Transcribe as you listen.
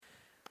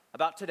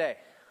About today.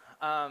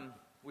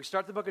 We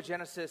start the book of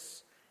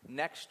Genesis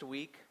next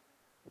week.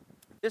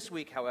 This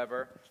week,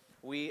 however,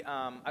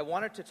 I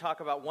wanted to talk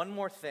about one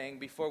more thing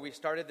before we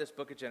started this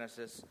book of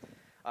Genesis,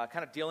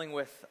 kind of dealing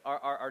with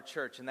our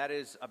church, and that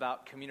is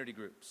about community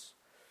groups.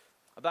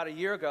 About a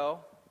year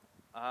ago,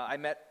 I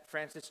met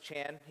Francis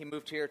Chan. He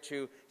moved here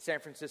to San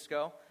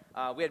Francisco.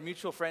 We had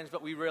mutual friends,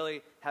 but we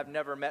really have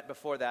never met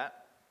before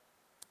that.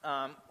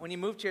 When he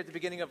moved here at the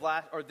beginning of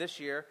this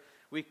year,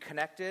 we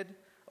connected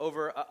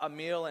over a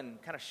meal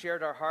and kind of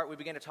shared our heart. We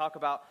began to talk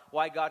about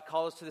why God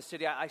called us to the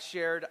city. I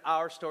shared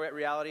our story at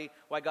Reality,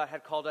 why God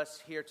had called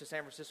us here to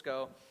San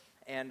Francisco,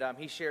 and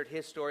he shared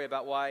his story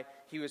about why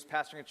he was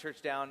pastoring a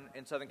church down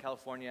in Southern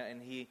California,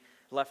 and he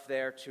left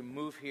there to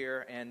move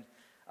here. And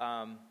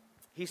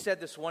he said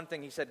this one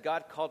thing. He said,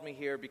 God called me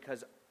here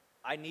because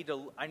I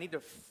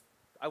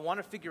want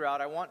to figure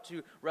out, I want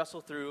to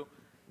wrestle through,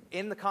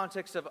 in the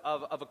context of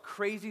a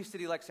crazy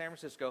city like San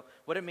Francisco,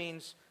 what it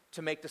means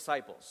to make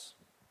disciples.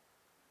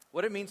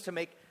 What it means to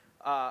make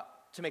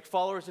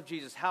followers of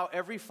Jesus, how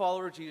every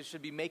follower of Jesus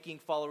should be making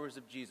followers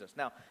of Jesus.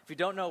 Now, if you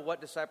don't know what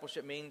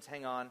discipleship means,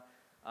 hang on.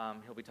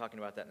 He'll be talking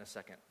about that in a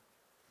second.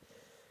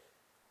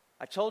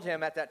 I told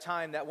him at that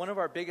time that one of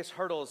our biggest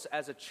hurdles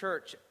as a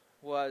church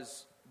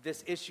was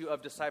this issue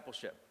of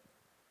discipleship.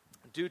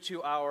 Due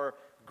to our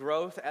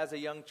growth as a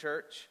young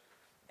church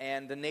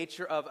and the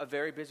nature of a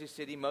very busy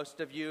city, most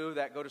of you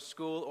that go to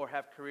school or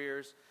have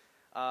careers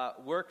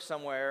work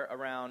somewhere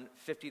around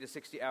 50 to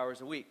 60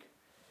 hours a week.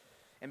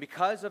 And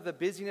because of the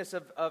busyness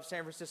of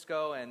San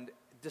Francisco, and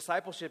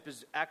discipleship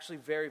is actually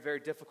very, very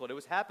difficult. It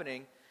was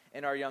happening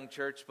in our young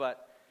church,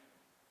 but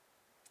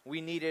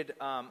we needed,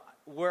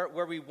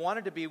 where we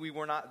wanted to be, we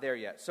were not there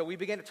yet. So we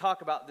began to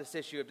talk about this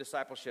issue of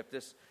discipleship,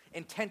 this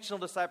intentional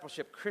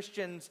discipleship,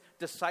 Christians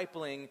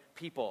discipling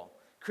people,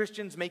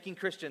 Christians making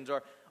Christians,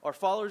 or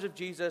followers of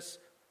Jesus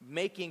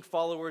making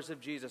followers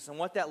of Jesus, and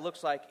what that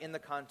looks like in the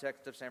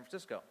context of San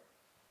Francisco,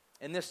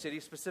 in this city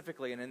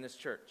specifically, and in this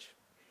church.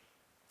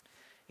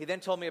 He then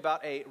told me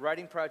about a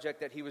writing project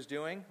that he was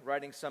doing,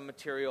 writing some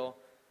material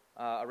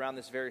around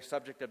this very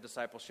subject of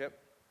discipleship.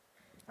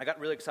 I got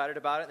really excited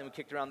about it, and then we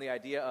kicked around the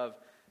idea of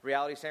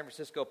Reality San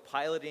Francisco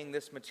piloting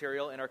this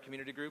material in our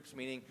community groups,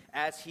 meaning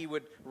as he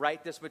would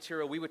write this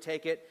material, we would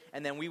take it,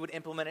 and then we would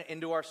implement it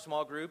into our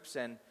small groups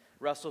and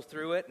wrestle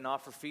through it and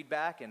offer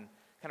feedback and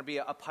kind of be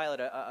a pilot,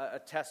 a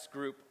test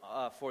group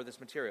for this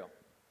material.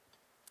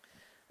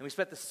 And we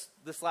spent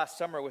this last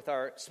summer with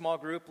our small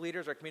group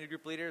leaders, our community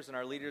group leaders, and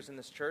our leaders in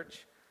this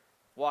church,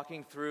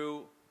 walking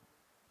through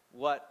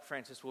what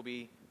Francis will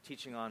be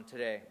teaching on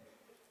today.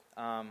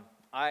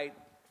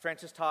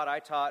 Francis taught, I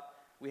taught.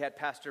 We had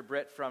Pastor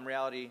Britt from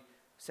Reality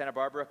Santa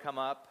Barbara come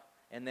up,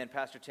 and then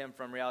Pastor Tim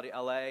from Reality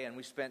LA, and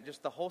we spent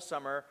just the whole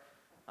summer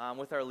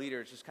with our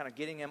leaders, just kind of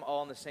getting them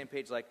all on the same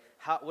page, like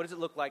what does it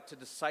look like to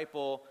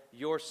disciple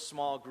your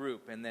small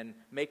group, and then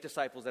make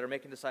disciples that are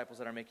making disciples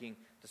that are making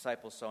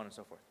disciples, so on and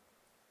so forth.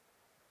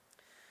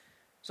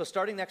 So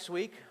starting next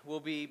week, we'll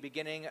be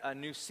beginning a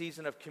new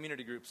season of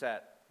community groups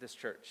at this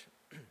church.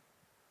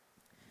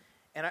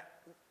 And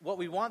what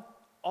we want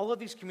all of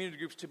these community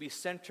groups to be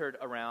centered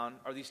around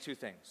are these two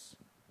things.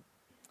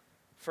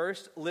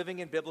 First, living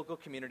in biblical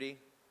community,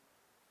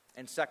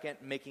 and second,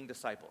 making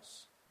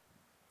disciples.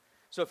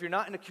 So if you're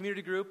not in a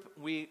community group,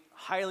 we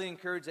highly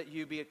encourage that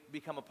you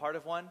become a part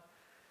of one.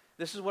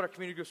 This is what our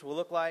community groups will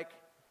look like.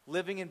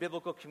 Living in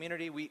biblical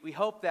community. We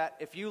hope that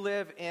if you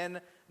live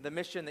in the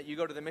Mission, that you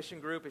go to the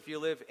Mission group. If you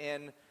live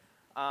in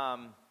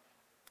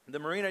the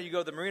Marina, you go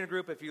to the Marina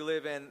group. If you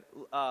live in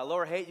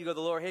Lower Haight, you go to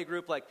the Lower Haight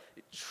group. Like,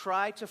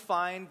 try to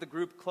find the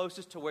group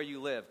closest to where you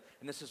live.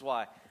 And this is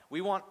why. We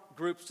want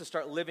groups to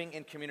start living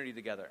in community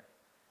together.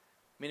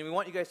 Meaning we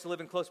want you guys to live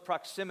in close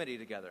proximity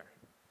together,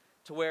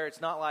 to where it's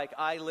not like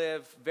I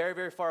live very,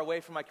 very far away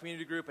from my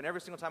community group, and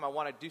every single time I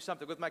want to do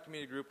something with my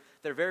community group,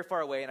 they're very far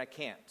away and I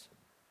can't.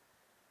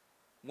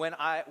 When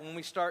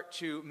we start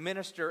to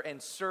minister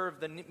and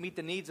serve, meet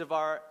the needs of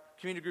our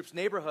community group's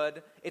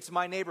neighborhood, it's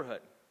my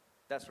neighborhood,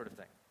 that sort of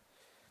thing.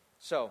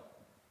 So,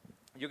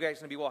 you guys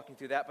are going to be walking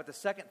through that. But the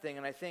second thing,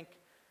 and I think,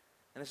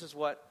 and this is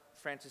what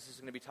Francis is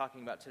going to be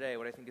talking about today,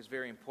 what I think is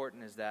very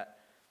important is that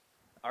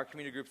our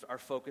community groups are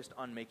focused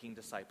on making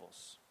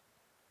disciples.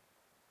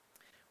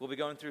 We'll be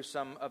going through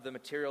some of the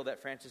material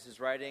that Francis is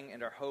writing,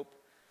 and our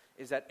hope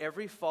is that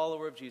every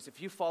follower of Jesus,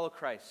 if you follow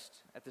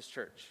Christ at this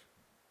church,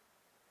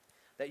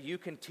 that you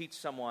can teach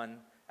someone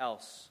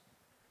else,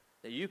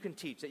 that you can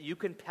teach, that you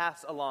can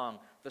pass along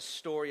the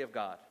story of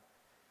God.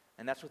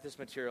 And that's what this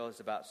material is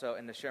about. So,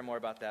 and to share more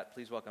about that,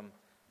 please welcome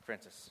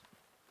Francis.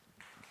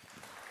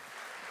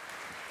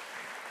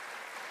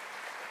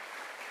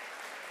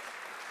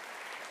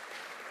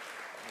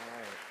 All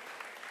right.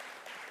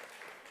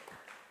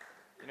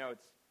 You know,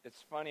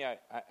 it's funny. I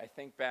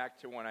think back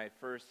to when I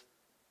first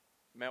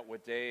met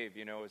with Dave.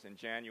 You know, it was in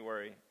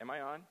January. Am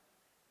I on?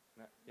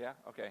 Yeah?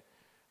 Okay.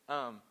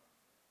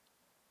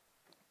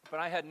 But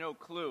I had no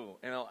clue.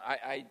 You know,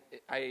 I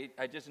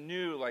just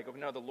knew, like,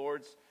 the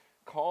Lord's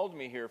called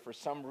me here for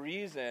some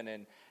reason,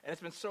 and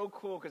it's been so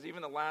cool because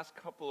even the last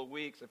couple of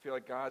weeks, I feel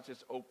like God's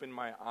just opened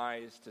my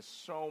eyes to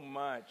so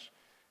much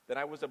that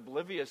I was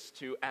oblivious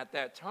to at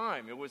that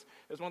time. It was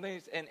one of the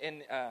things,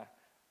 and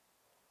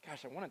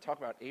gosh, I want to talk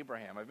about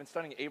Abraham. I've been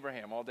studying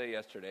Abraham all day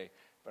yesterday,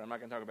 but I'm not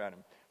going to talk about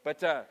him.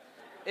 But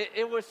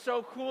it was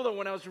so cool though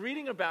when I was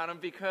reading about him,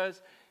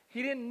 because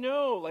he didn't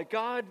know, like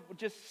God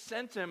just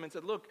sent him and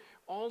said, look,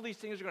 all these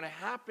things are going to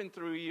happen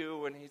through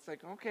you. And he's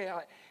like, okay.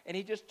 And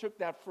he just took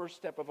that first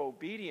step of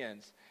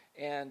obedience.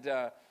 And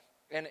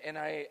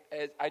I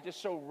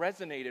just so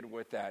resonated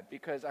with that,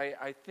 because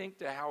I think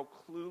to how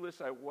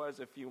clueless I was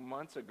a few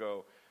months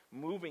ago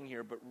moving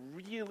here, but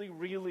really,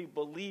 really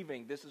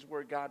believing this is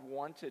where God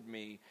wanted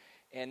me.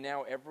 And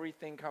now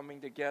everything coming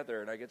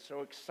together, and I get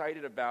so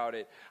excited about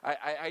it.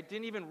 I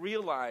didn't even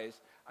realize,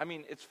 I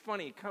mean, it's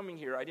funny, coming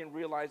here, I didn't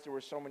realize there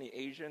were so many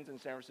Asians in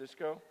San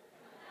Francisco.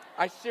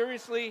 I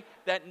seriously,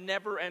 that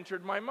never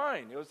entered my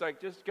mind. It was like,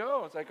 just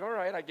go. It's like, all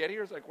right, I get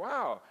here. It's like,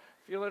 wow,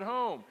 feel at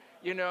home,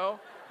 you know.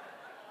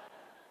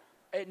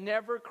 It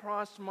never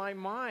crossed my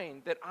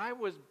mind that I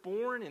was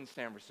born in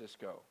San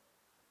Francisco.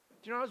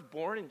 Do you know I was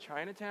born in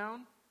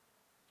Chinatown?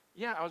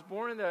 Yeah, I was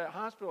born in the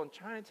hospital in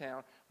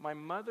Chinatown. My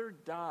mother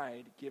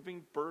died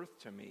giving birth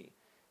to me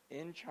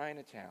in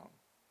Chinatown.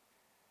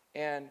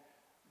 And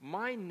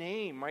my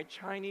name, my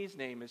Chinese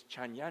name is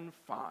Chanyan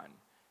Fan.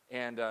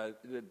 And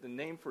the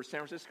name for San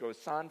Francisco is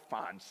San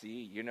Fan.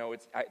 See, you know,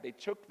 they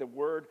took the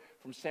word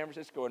from San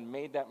Francisco and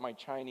made that my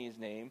Chinese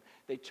name.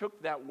 They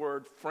took that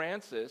word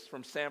Francis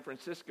from San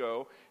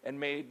Francisco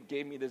and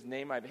gave me this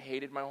name I've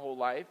hated my whole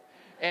life.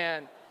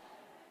 And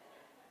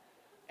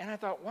I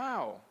thought,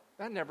 wow,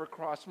 that never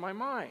crossed my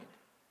mind.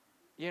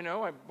 You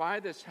know, I buy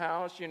this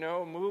house, you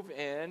know, move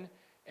in,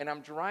 and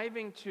I'm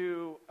driving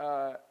to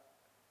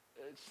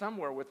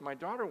somewhere with my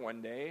daughter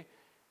one day,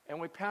 and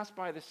we pass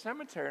by the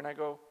cemetery, and I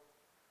go,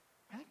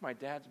 I think my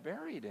dad's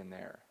buried in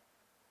there.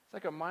 It's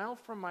like a mile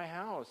from my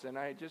house, and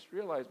I just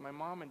realized my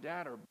mom and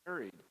dad are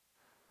buried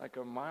like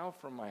a mile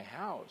from my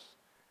house.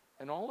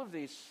 And all of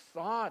these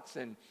thoughts,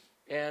 and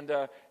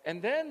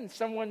then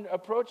someone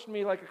approached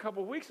me like a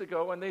couple weeks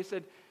ago, and they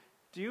said,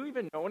 do you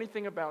even know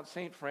anything about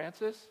St.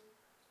 Francis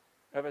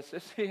of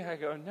Assisi? I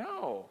go,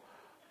 no.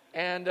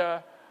 And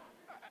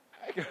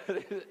it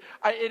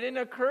didn't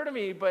occur to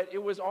me, but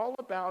it was all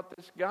about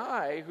this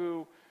guy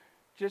who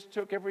just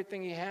took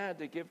everything he had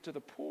to give to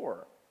the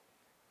poor.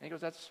 And he goes,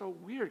 that's so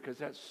weird, because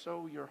that's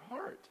so your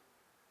heart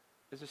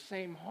is the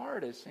same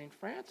heart as St.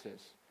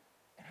 Francis.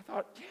 And I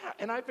thought, yeah,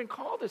 and I've been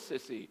called a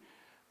sissy.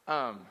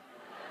 Just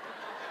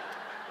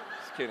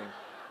kidding.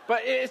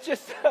 But it's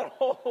just that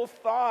whole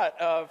thought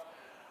of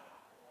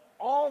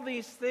all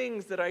these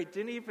things that I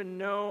didn't even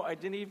know, I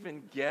didn't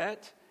even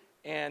get,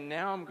 and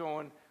now I'm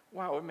going,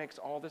 wow, it makes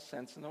all the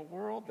sense in the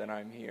world that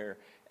I'm here.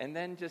 And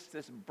then just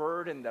this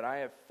burden that I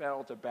have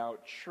felt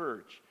about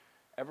church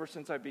ever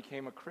since I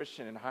became a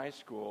Christian in high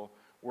school,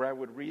 where I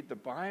would read the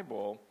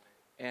Bible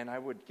and I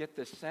would get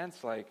this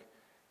sense like,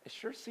 it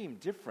sure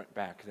seemed different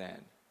back then.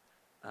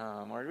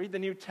 Or I read the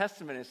New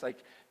Testament, it's like,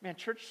 man,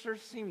 church sure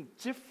seemed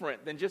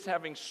different than just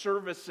having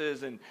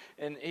services and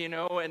you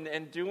know,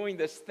 and doing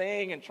this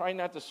thing and trying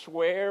not to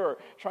swear or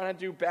trying to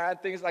do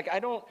bad things. Like,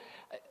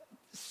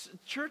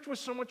 church was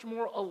so much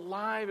more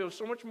alive. It was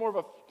so much more of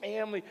a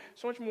family,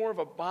 so much more of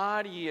a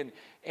body.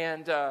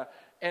 And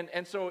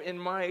so in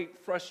my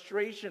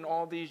frustration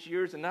all these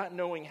years and not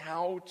knowing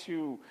how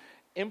to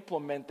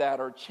implement that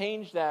or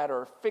change that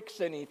or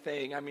fix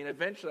anything, I mean,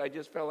 eventually I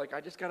just felt like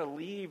I just got to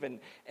leave and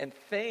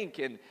think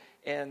and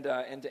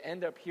to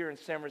end up here in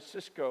San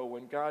Francisco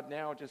when God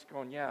now just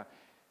going, yeah,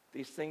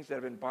 these things that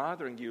have been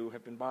bothering you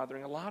have been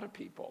bothering a lot of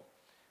people.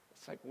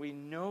 It's like we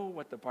know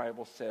what the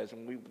Bible says,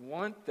 and we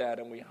want that,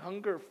 and we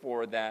hunger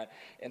for that.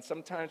 And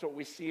sometimes what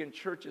we see in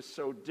church is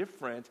so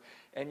different,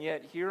 and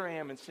yet here I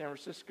am in San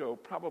Francisco,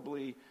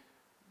 probably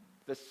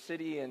the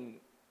city in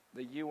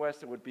the U.S.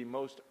 that would be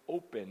most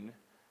open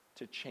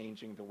to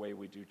changing the way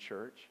we do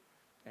church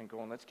and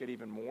going, let's get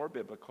even more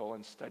biblical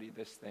and study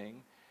this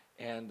thing.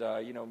 And,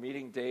 you know,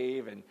 meeting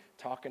Dave and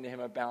talking to him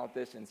about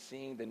this and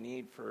seeing the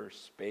need for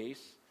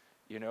space,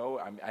 you know,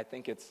 I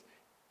think it's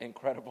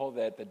incredible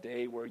that the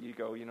day where you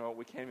go, you know what,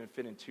 we can't even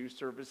fit in 2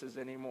 services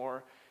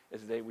anymore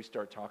is the day we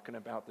start talking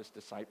about this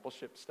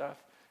discipleship stuff,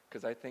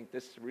 because I think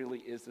this really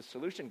is the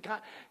solution.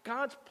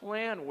 God's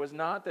plan was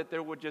not that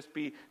there would just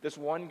be this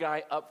one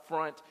guy up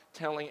front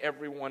telling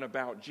everyone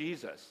about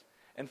Jesus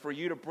and for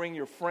you to bring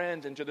your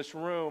friends into this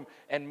room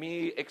and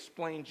me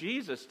explain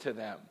Jesus to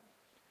them.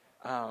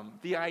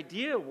 The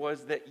idea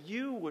was that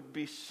you would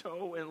be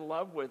so in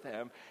love with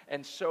him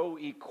and so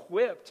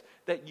equipped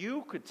that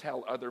you could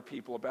tell other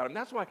people about him.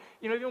 That's why,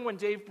 you know, even when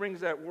Dave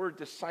brings that word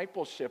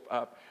discipleship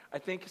up, I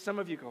think some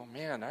of you go,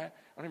 man, I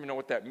don't even know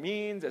what that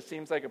means. It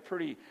seems like a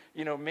pretty,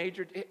 you know,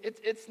 major.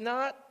 It's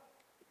not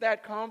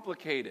that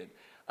complicated.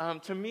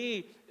 To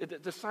me,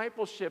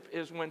 discipleship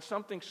is when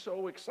something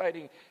so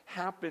exciting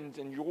happens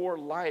in your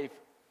life.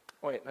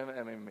 Oh, wait,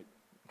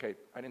 okay,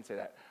 I didn't say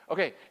that.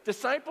 Okay,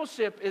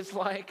 discipleship is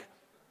like,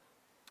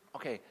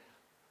 okay,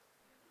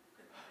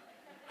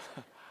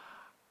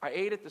 I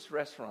ate at this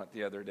restaurant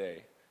the other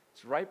day.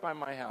 It's right by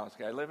my house.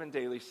 I live in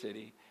Daly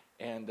City,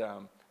 and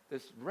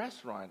this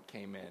restaurant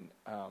came in,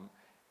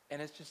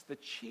 and it's just the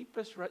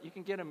cheapest. You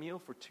can get a meal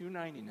for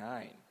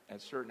 $2.99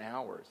 at certain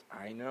hours.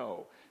 I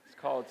know. It's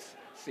called,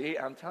 see,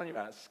 I'm telling you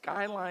about it,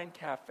 Skyline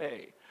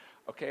Cafe.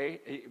 Okay,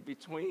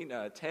 between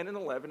 10 and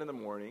 11 in the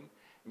morning,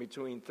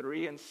 between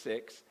 3 and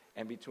 6,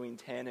 and between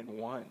 10 and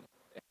 1.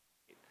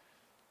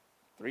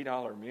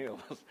 $3 meals,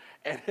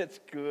 and it's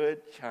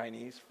good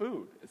Chinese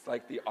food. It's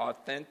like the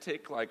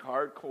authentic, like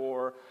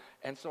hardcore,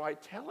 and so I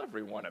tell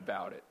everyone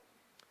about it.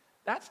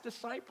 That's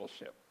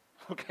discipleship,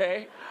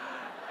 okay?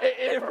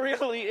 It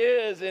really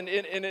is, and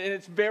in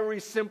its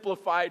very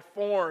simplified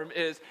form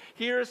is,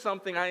 here's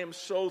something I am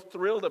so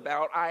thrilled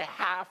about, I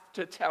have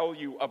to tell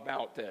you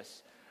about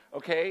this.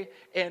 Okay?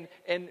 And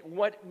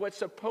what's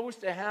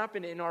supposed to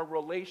happen in our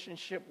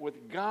relationship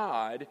with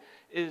God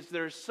is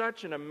there's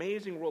such an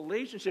amazing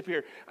relationship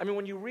here. I mean,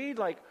 when you read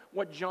like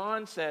what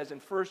John says in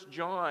 1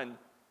 John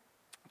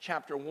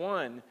chapter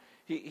 1,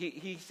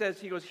 he says,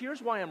 he goes,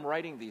 here's why I'm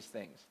writing these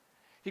things.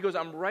 He goes,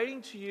 I'm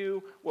writing to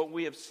you what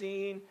we have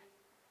seen.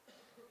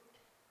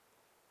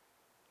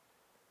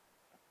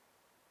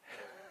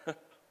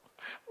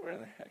 Where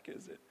the heck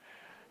is it?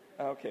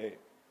 Okay.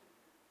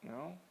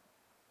 No?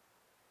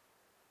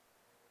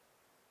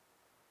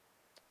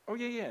 Oh,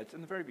 yeah, it's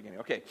in the very beginning.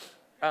 Okay.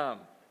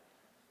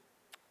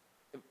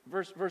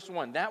 Verse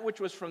 1, that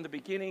which was from the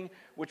beginning,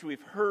 which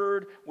we've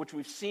heard, which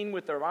we've seen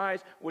with our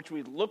eyes, which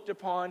we looked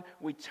upon,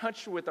 we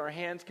touched with our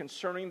hands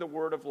concerning the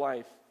word of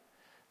life.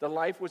 The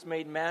life was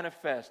made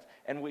manifest,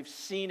 and we've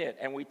seen it,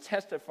 and we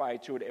testify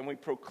to it, and we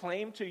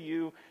proclaim to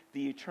you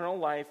the eternal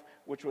life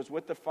which was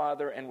with the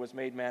Father and was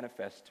made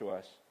manifest to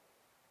us.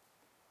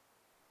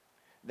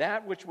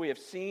 That which we have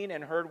seen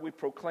and heard we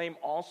proclaim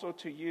also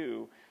to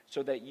you,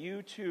 so that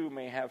you too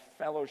may have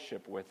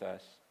fellowship with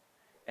us.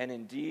 And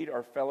indeed,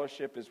 our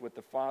fellowship is with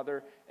the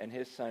Father and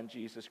His Son,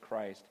 Jesus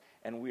Christ.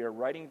 And we are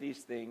writing these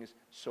things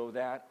so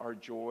that our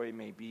joy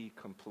may be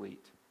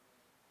complete.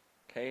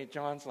 Okay,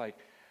 John's like,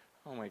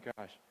 oh my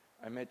gosh,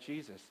 I met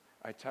Jesus.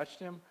 I touched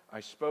Him.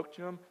 I spoke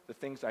to Him. The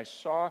things I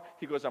saw.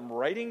 He goes, I'm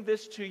writing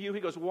this to you. He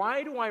goes,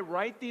 why do I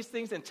write these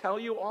things and tell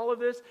you all of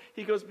this?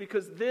 He goes,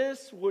 because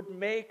this would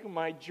make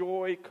my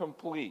joy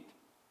complete.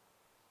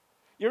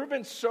 You ever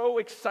been so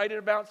excited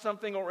about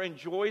something or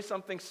enjoy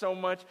something so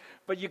much,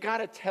 but you got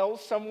to tell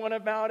someone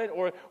about it,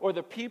 or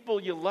the people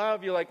you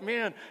love, you're like,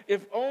 man,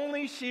 if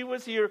only she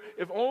was here,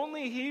 if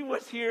only he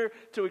was here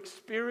to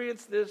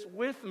experience this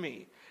with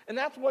me. And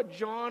that's what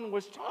John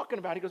was talking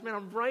about. He goes, man,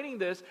 I'm writing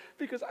this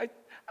because I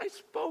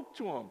spoke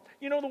to him.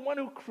 You know, the one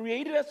who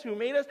created us, who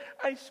made us,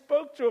 I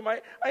spoke to him.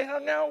 I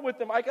hung out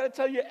with him. I got to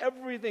tell you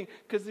everything,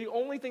 because the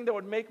only thing that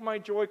would make my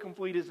joy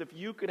complete is if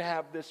you could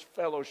have this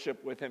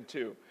fellowship with him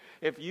too.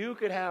 If you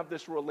could have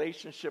this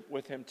relationship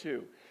with him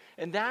too.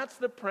 And that's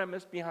the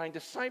premise behind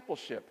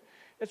discipleship.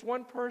 It's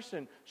one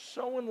person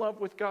so in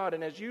love with God,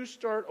 and as you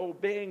start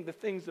obeying the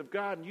things of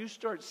God and you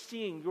start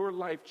seeing your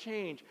life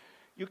change,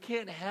 you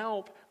can't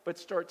help but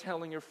start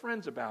telling your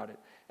friends about it.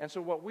 And so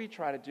what we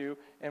try to do,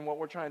 and what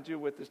we're trying to do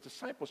with this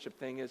discipleship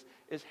thing is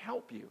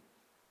help you.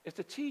 Is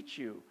to teach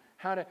you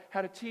how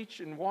to teach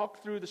and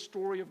walk through the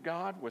story of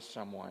God with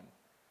someone.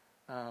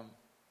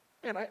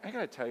 And I got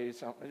to tell you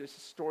something. It's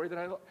a story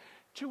that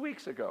 2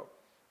 weeks ago.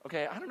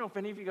 Okay, I don't know if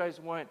any of you guys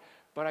went,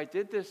 but I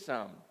did this. Me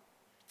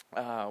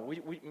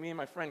and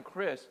my friend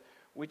Chris,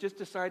 we just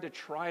decided to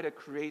try to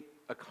create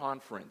a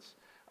conference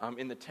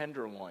in the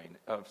Tenderloin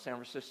of San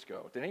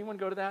Francisco. Did anyone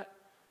go to that?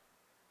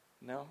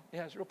 No?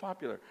 Yeah, it's real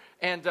popular.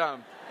 And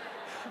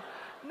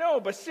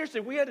no, but seriously,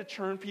 we had to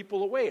turn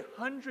people away.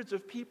 Hundreds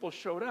of people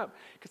showed up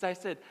because I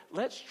said,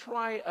 let's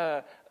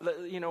try,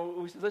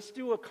 let's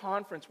do a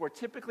conference where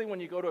typically when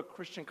you go to a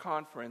Christian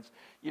conference,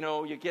 you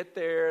know, you get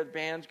there, the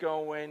band's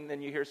going,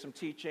 then you hear some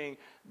teaching,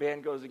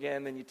 band goes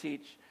again, then you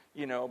teach,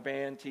 you know,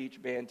 band, teach,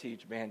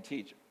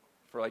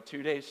 for like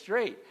 2 days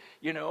straight,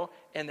 you know,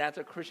 and that's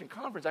a Christian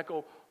conference. I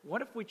go,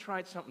 what if we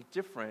tried something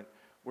different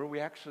where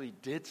we actually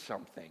did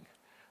something?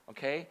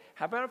 Okay?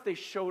 How about if they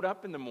showed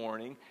up in the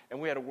morning and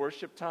we had a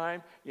worship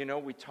time, you know,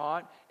 we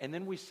taught, and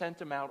then we sent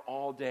them out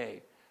all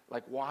day,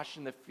 like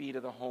washing the feet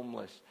of the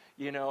homeless,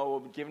 you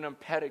know, giving them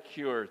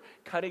pedicures,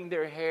 cutting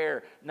their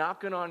hair,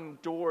 knocking on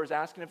doors,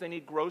 asking if they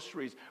need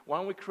groceries. Why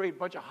don't we create a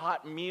bunch of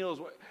hot meals?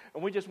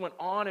 And we just went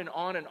on and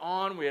on and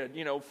on. We had,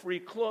 you know, free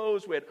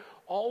clothes. We had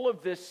all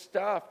of this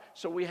stuff.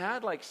 So we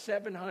had like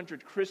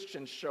 700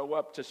 Christians show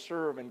up to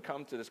serve and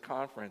come to this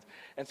conference.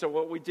 And so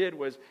what we did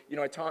was, you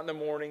know, I taught in the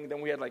morning.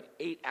 Then we had like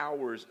 8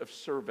 hours of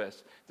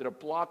service. Did a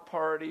block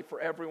party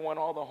for everyone,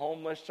 all the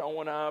homeless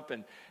showing up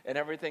and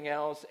everything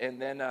else. And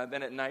then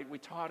at night we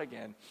taught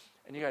again.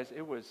 And you guys,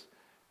 it was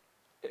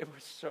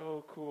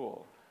so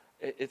cool.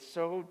 It's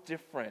so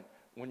different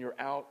when you're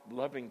out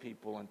loving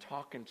people and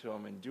talking to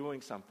them and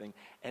doing something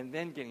and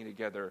then getting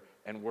together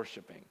and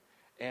worshiping.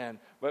 And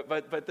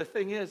but the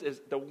thing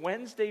is the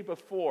Wednesday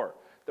before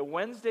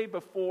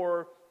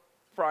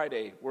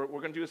Friday, we're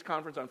going to do this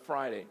conference on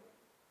Friday.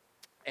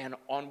 And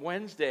on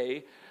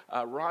Wednesday,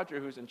 Roger,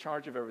 who's in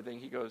charge of everything,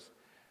 he goes,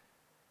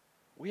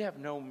 we have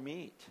no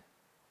meat,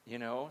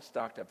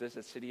 stocked up. This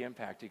is City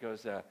Impact. He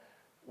goes,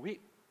 we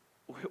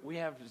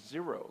have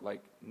zero,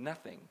 like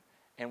nothing.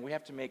 And we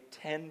have to make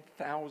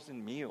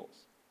 10,000 meals.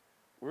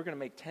 We're going to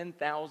make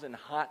 10,000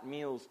 hot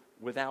meals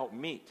without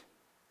meat,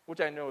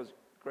 which I know is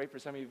great for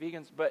some of you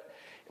vegans. But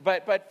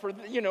for,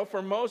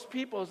 for most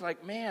people, it's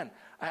like, man,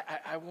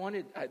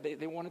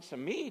 they wanted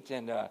some meat.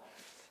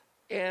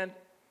 And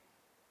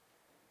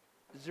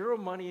zero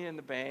money in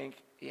the bank.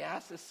 He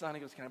asked his son,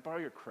 he goes, can I borrow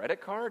your credit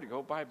card to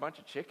go buy a bunch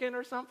of chicken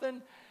or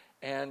something?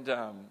 And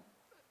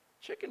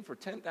chicken for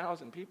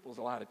 10,000 people is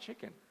a lot of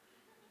chicken.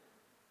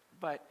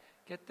 But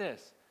get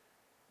this.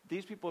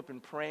 These people have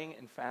been praying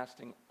and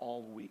fasting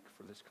all week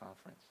for this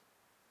conference.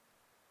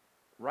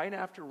 Right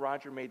after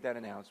Roger made that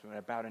announcement,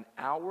 about an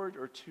hour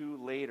or two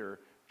later,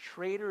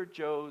 Trader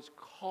Joe's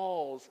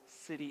calls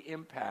City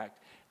Impact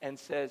and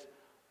says,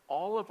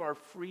 all of our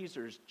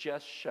freezers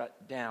just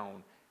shut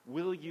down.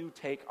 Will you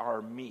take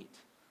our meat?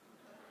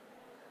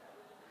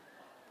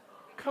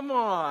 Come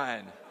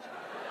on.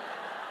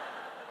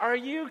 Are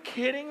you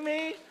kidding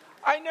me?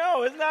 I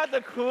know, isn't that the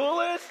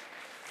coolest?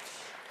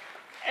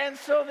 And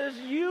so this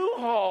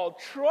U-Haul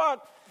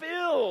truck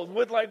filled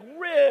with like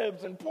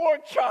ribs and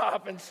pork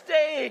chop and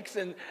steaks.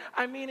 And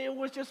I mean, it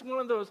was just one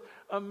of those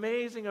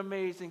amazing,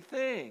 amazing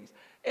things.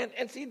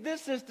 And see,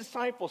 this is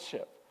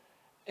discipleship.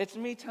 It's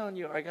me telling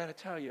you, I got to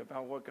tell you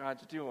about what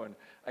God's doing.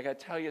 I got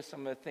to tell you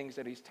some of the things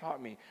that he's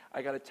taught me.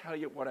 I got to tell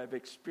you what I've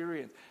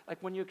experienced. Like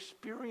when you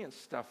experience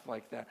stuff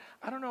like that,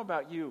 I don't know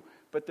about you,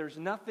 but there's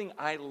nothing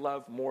I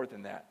love more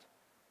than that.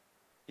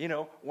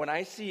 When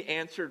I see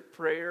answered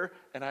prayer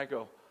and I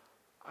go,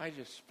 I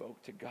just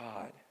spoke to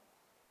God.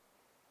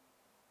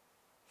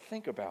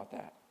 Think about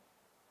that.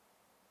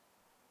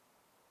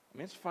 I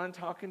mean, it's fun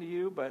talking to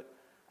you, but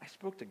I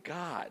spoke to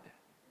God.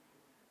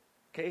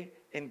 Okay?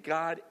 And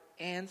God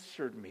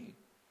answered me.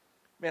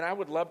 Man, I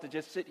would love to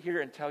just sit here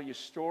and tell you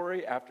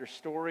story after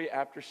story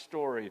after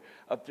story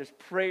of just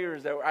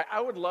prayers that I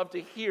would love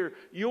to hear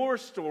your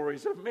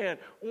stories of, man,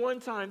 one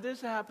time this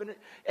happened,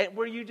 and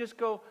where you just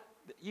go,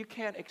 you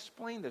can't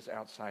explain this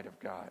outside of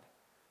God.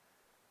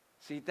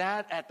 See,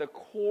 that at the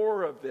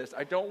core of this,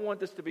 I don't want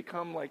this to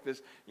become like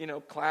this,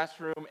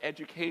 classroom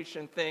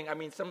education thing. I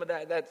mean, some of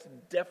that's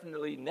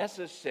definitely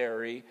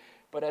necessary,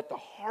 but at the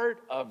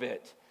heart of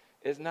it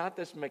is not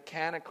this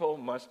mechanical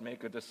must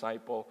make a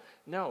disciple.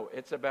 No,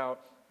 it's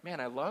about,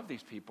 man, I love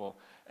these people,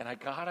 and I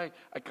gotta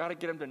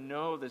get them to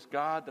know this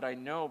God that I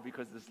know,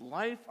 because this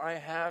life I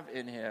have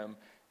in him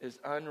is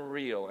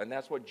unreal. And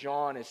that's what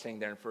John is saying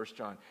there in 1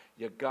 John.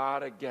 You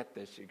gotta get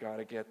this. You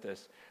gotta get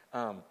this.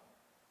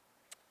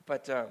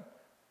 Let's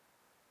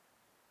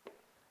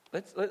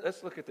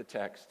look at the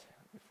text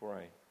before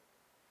I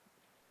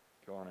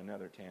go on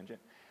another tangent.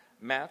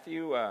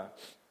 Matthew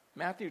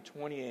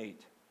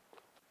 28.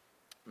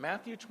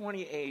 Matthew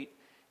 28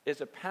 is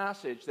a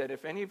passage that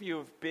if any of you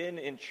have been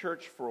in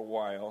church for a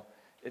while,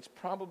 it's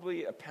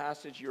probably a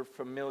passage you're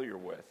familiar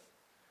with.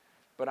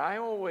 But I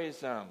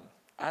always,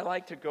 I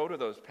like to go to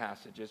those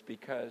passages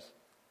because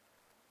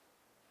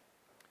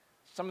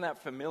some of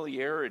that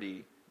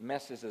familiarity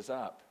messes us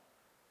up.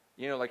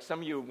 Like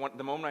some of you,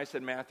 the moment I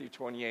said Matthew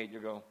 28, you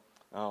go,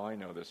 oh, I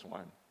know this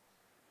one,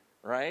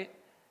 right?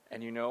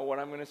 And you know what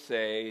I'm going to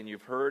say, and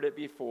you've heard it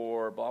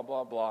before, blah,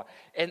 blah, blah.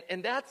 And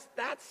that's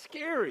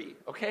scary,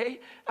 okay?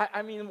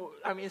 I mean,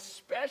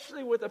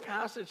 especially with a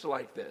passage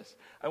like this.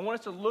 I want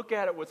us to look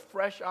at it with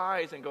fresh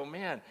eyes and go,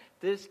 man,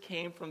 this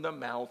came from the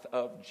mouth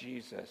of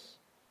Jesus.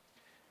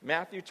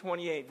 Matthew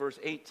 28, verse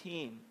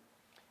 18,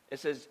 it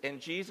says,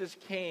 and Jesus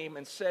came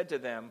and said to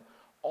them,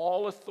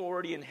 all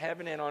authority in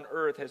heaven and on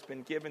earth has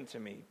been given to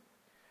me.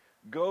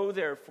 Go,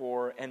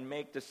 therefore, and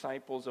make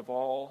disciples of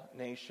all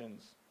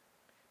nations,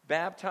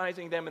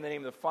 baptizing them in the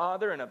name of the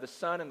Father and of the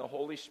Son and the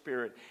Holy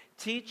Spirit,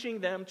 teaching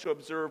them to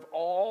observe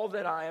all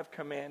that I have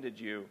commanded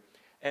you.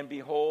 And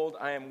behold,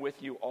 I am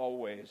with you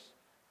always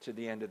to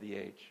the end of the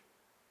age.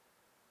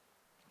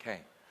 Okay,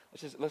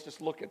 let's just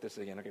look at this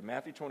again. Okay,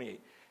 Matthew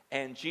 28.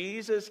 And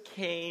Jesus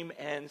came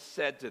and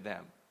said to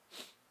them.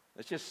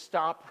 Let's just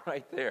stop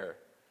right there.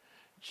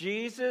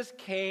 Jesus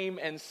came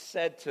and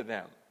said to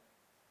them.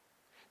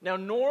 Now,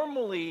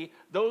 normally,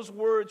 those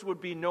words would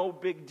be no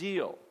big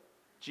deal.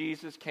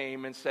 Jesus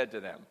came and said to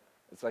them.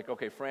 It's like,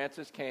 okay,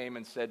 Francis came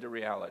and said to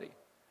reality.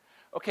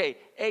 Okay,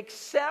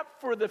 except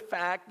for the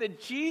fact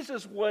that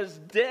Jesus was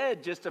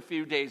dead just a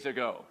few days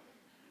ago.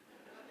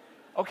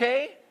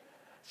 Okay?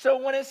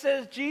 So when it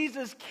says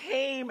Jesus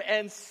came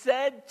and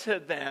said to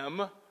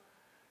them,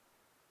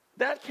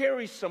 that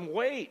carries some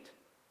weight.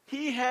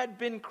 He had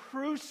been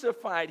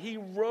crucified. He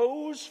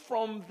rose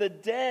from the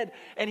dead.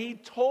 And he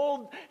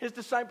told his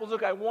disciples,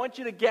 look, I want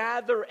you to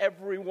gather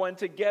everyone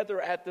together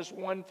at this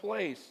one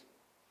place.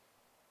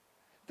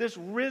 This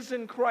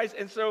risen Christ.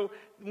 And so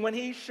when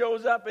he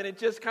shows up and it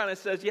just kind of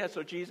says, yeah,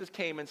 so Jesus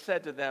came and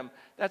said to them,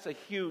 that's a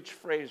huge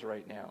phrase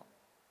right now.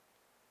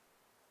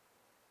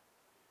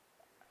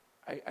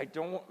 I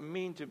don't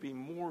mean to be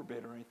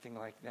morbid or anything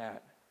like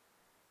that.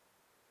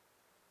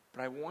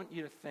 But I want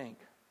you to think,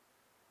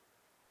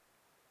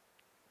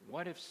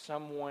 What if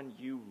someone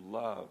you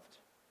loved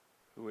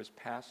who has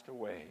passed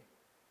away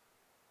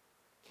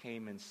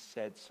came and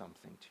said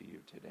something to you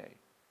today?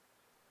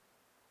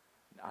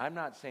 I'm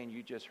not saying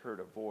you just heard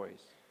a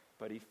voice,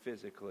 but he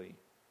physically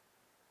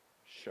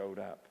showed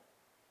up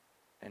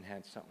and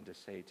had something to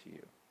say to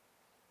you.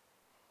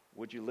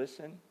 Would you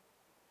listen?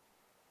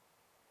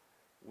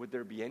 Would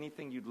there be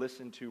anything you'd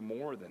listen to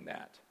more than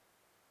that?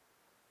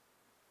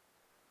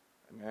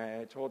 I mean,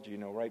 I told you,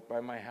 right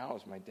by my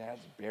house, my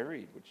dad's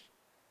buried, which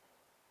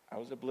I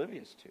was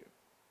oblivious to.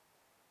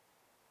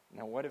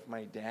 Now, what if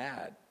my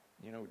dad,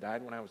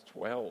 died when I was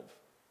 12,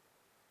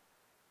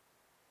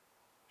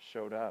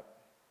 showed up?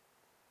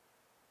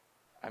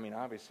 I mean,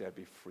 obviously I'd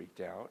be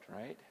freaked out,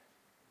 right?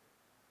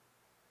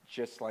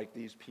 Just like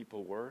these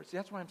people were. See,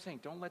 that's why I'm saying,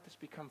 don't let this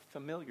become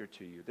familiar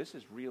to you. This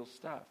is real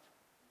stuff.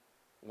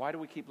 Why do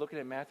we keep looking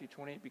at Matthew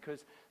 28?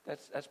 Because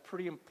that's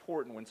pretty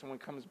important when someone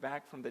comes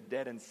back from the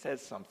dead and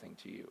says something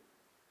to you.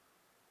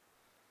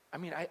 I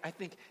mean, I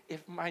think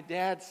if my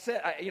dad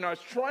said, I was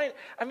trying,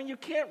 you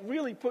can't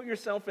really put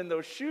yourself in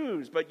those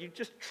shoes, but you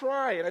just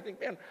try. And I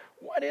think, man,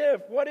 what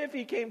if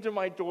he came to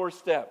my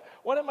doorstep?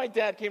 What if my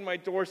dad came to my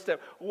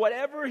doorstep?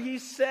 Whatever he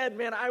said,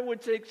 man, I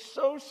would take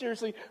so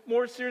seriously,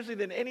 more seriously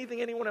than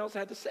anything anyone else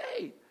had to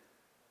say.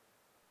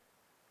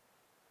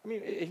 I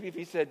mean, if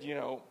he said,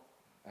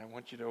 I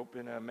want you to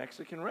open a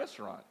Mexican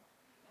restaurant.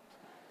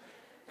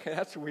 Okay,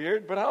 that's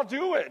weird, but I'll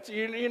do it.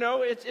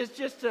 It's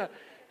just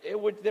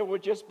there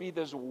would just be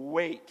this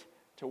weight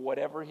to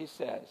whatever he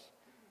says.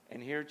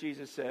 And here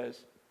Jesus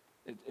says,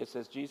 it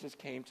says Jesus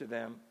came to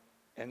them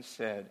and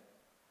said,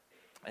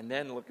 and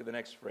then look at the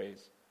next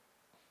phrase.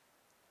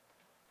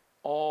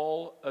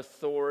 All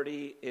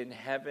authority in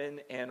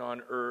heaven and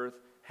on earth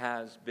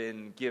has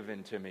been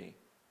given to me.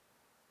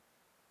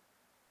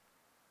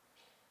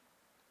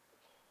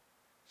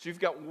 So you've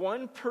got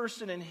one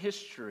person in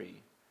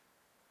history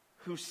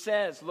who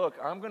says, look,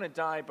 I'm going to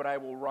die, but I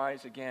will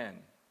rise again.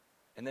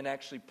 And then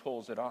actually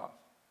pulls it off.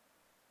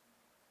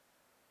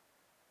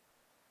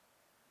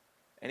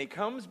 And he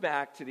comes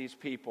back to these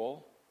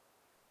people,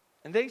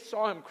 and they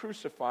saw him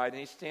crucified, and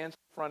he stands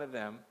in front of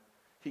them.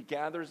 He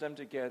gathers them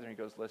together, and he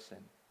goes, listen,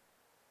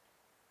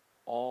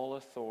 all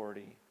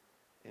authority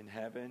in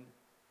heaven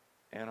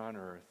and on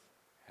earth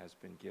has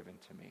been given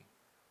to me.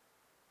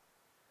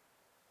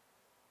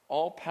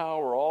 All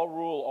power, all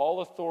rule,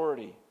 all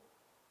authority.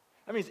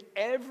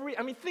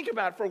 Think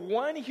about it. For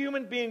one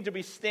human being to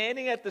be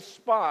standing at the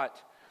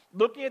spot,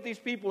 looking at these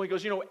people, he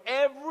goes,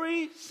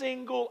 every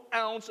single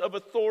ounce of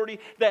authority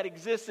that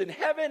exists in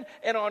heaven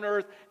and on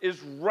earth is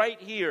right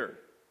here.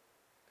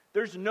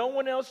 There's no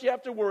one else you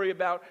have to worry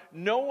about.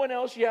 No one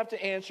else you have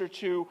to answer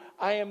to.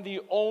 I am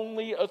the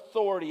only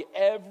authority.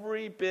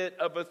 Every bit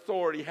of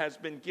authority has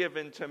been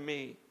given to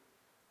me.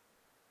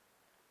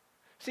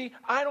 See,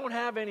 I don't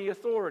have any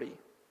authority.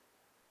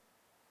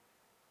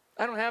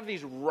 I don't have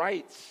these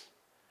rights.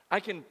 I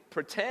can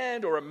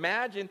pretend or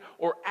imagine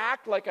or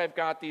act like I've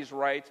got these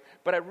rights,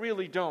 but I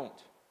really don't.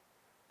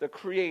 The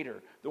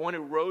Creator, the one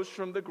who rose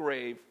from the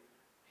grave,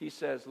 he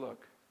says,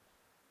 look,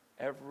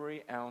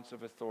 every ounce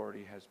of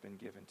authority has been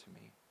given to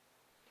me.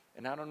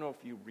 And I don't know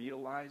if you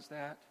realize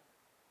that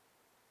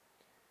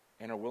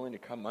and are willing to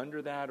come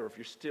under that, or if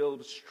you're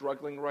still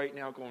struggling right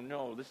now going,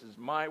 no, this is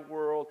my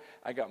world.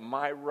 I got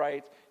my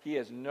rights. He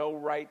has no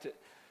right to...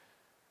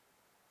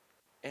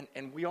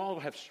 And we all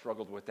have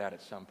struggled with that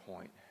at some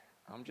point.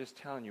 I'm just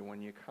telling you,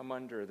 when you come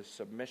under the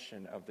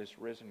submission of this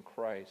risen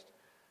Christ,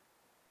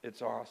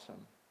 it's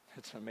awesome.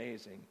 It's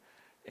amazing.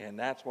 And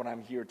that's what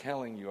I'm here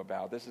telling you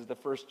about. This is the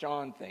 1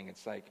 John thing.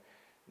 It's like,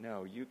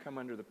 no, you come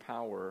under the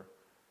power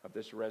of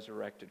this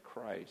resurrected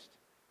Christ,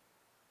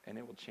 and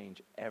it will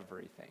change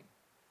everything.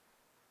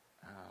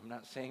 I'm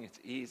not saying it's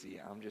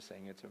easy. I'm just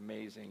saying it's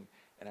amazing,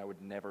 and I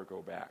would never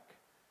go back.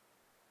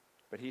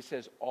 But he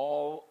says,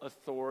 all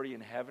authority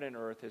in heaven and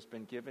earth has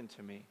been given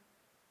to me.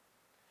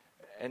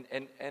 And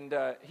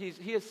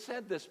he has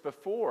said this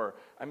before.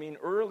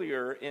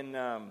 Earlier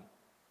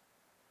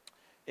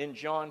in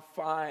John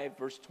 5,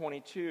 verse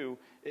 22,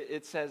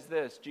 it says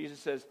this. Jesus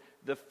says,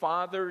 the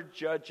Father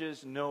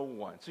judges no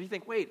one. So you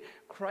think, wait,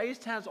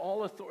 Christ has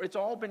all authority. It's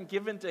all been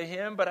given to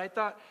him. But I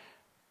thought,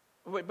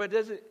 but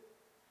does it?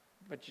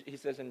 But he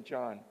says in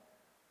John,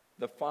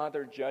 the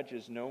Father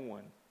judges no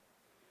one,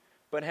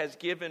 but has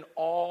given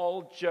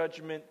all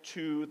judgment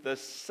to the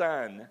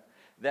Son,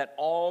 that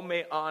all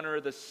may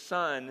honor the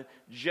Son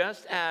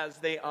just as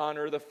they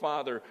honor the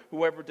Father.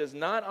 Whoever does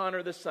not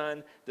honor the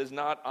Son does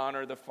not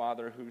honor the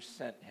Father who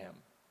sent him.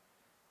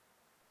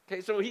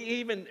 Okay, so he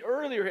even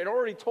earlier had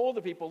already told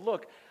the people,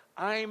 look,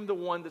 I'm the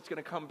one that's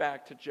going to come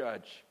back to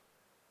judge.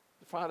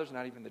 The Father's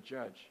not even the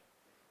judge.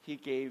 He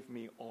gave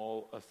me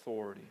all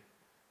authority.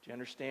 Do you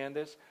understand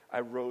this? I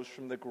rose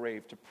from the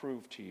grave to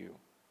prove to you.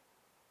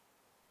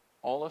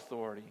 All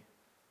authority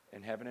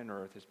in heaven and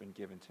earth has been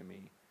given to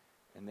me.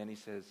 And then he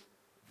says,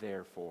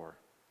 therefore.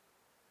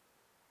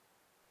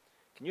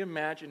 Can you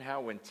imagine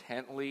how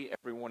intently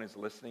everyone is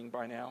listening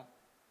by now?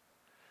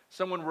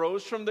 Someone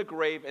rose from the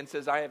grave and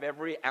says, I have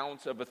every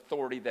ounce of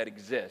authority that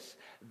exists.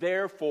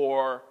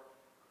 Therefore,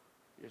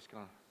 you're just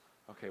going,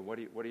 okay, what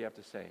do you have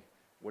to say?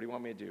 What do you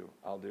want me to do?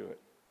 I'll do it.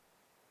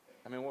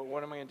 I mean,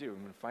 what am I going to do? I'm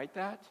going to fight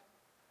that?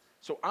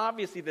 So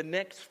obviously the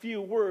next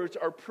few words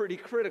are pretty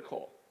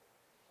critical.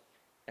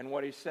 And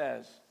what he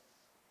says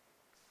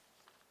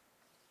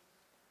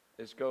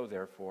is, go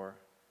therefore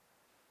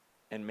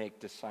and make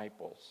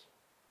disciples.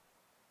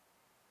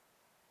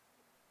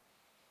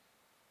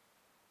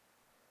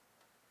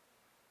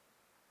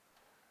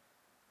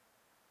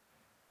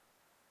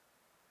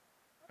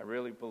 I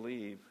really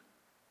believe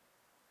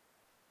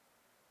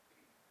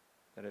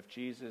that if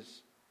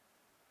Jesus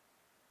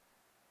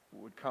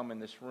would come in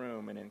this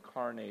room and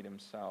incarnate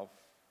himself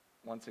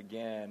once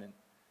again and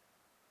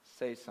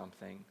say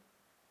something,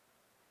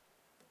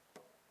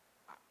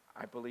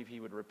 I believe he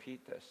would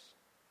repeat this.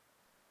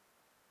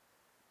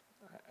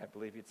 I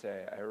believe he'd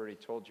say, I already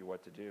told you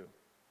what to do.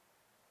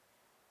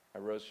 I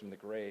rose from the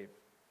grave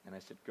and I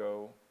said,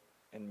 go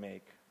and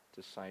make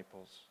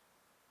disciples.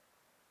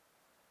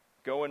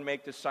 Go and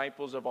make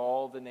disciples of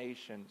all the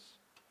nations,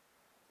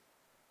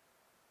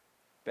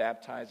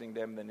 baptizing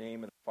them in the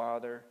name of the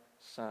Father,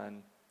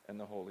 Son, and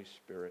the Holy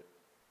Spirit.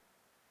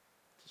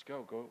 Just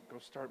go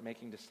start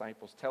making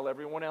disciples. Tell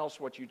everyone else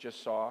what you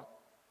just saw.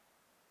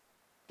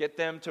 Get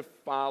them to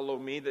follow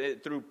me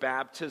through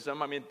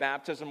baptism. I mean,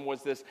 baptism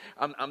was this,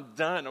 I'm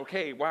done.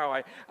 Okay, wow,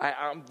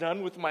 I'm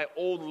done with my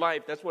old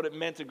life. That's what it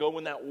meant to go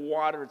in that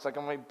water. It's like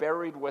I'm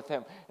buried with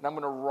him, and I'm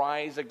going to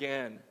rise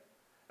again.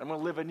 I'm going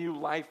to live a new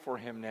life for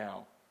him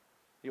now.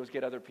 He always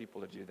get other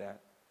people to do that.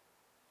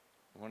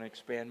 I want to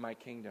expand my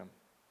kingdom.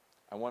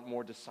 I want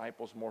more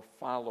disciples, more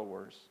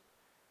followers.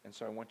 And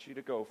so I want you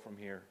to go from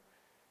here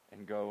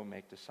and go and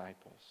make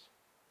disciples.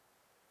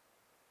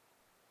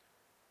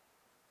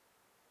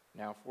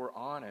 Now, if we're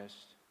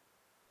honest,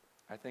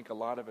 I think a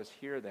lot of us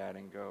hear that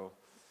and go,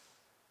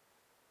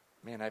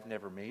 man, I've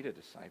never made a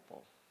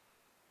disciple.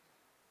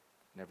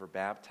 Never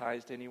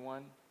baptized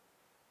anyone.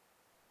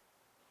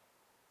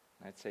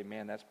 I'd say,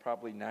 man, that's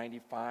probably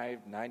 95,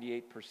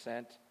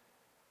 98%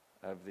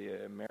 of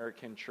the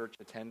American church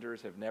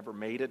attenders have never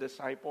made a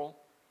disciple.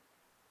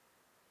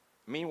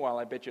 Meanwhile,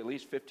 I bet you at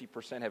least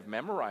 50% have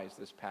memorized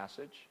this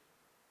passage.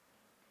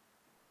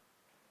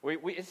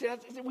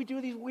 We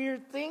do these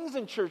weird things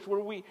in church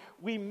where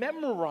we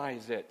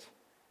memorize it.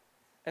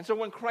 And so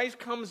when Christ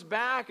comes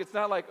back, it's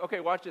not like, okay,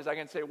 watch this, I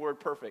can say word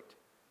perfect.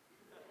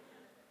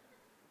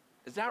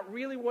 Is that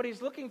really what he's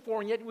looking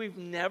for? And yet we've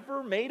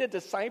never made a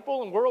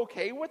disciple and we're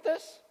okay with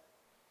this?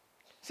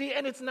 See,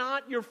 and it's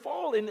not your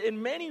fault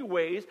in many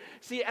ways.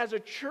 See, as a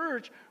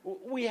church,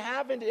 we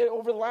haven't,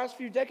 over the last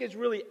few decades,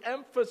 really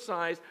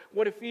emphasized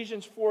what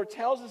Ephesians 4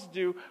 tells us to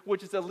do,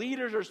 which is the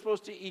leaders are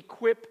supposed to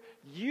equip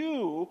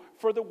you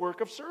for the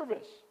work of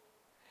service.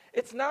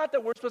 It's not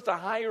that we're supposed to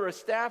hire a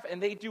staff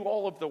and they do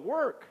all of the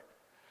work.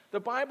 The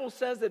Bible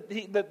says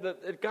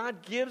that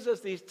God gives us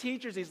these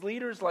teachers, these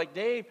leaders like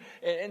Dave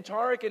and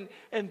Tarek,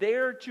 and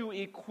they're to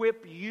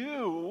equip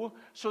you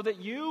so that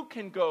you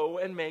can go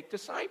and make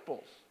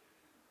disciples.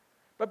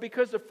 But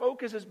because the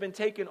focus has been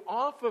taken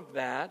off of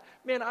that,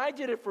 man, I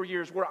did it for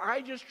years where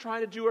I just try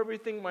to do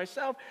everything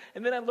myself,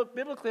 and then I look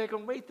biblically, I go,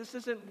 wait, this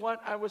isn't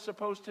what I was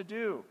supposed to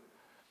do.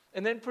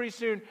 And then pretty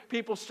soon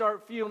people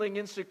start feeling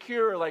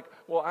insecure, like,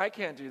 well, I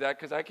can't do that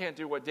because I can't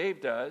do what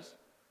Dave does.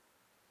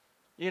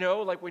 You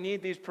know, like we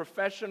need these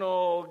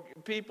professional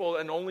people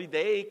and only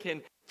they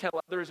can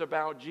tell others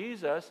about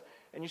Jesus.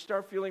 And you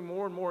start feeling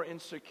more and more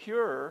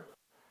insecure.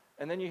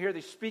 And then you hear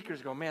these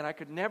speakers go, man, I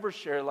could never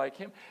share like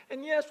him.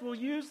 And yes, we'll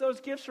use those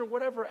gifts or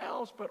whatever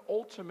else. But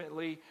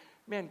ultimately,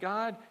 man,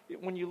 God,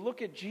 when you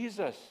look at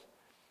Jesus,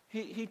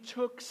 he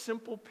took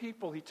simple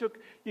people. He took,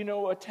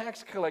 a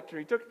tax collector.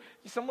 He took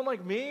someone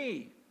like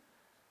me.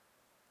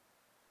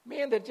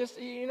 Man, that just,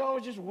 I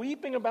was just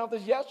weeping about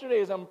this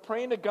yesterday as I'm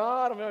praying to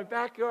God. I'm in my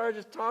backyard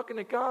just talking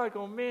to God. I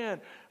go, man,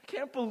 I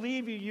can't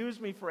believe you used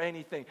me for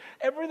anything.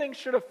 Everything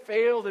should have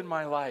failed in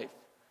my life.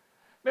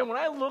 Man, when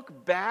I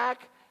look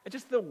back at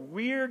just the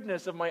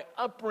weirdness of my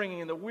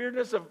upbringing and the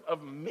weirdness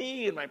of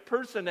me and my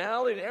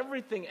personality and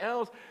everything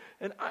else,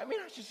 and I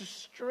was just the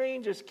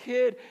strangest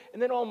kid.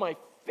 And then all my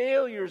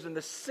failures and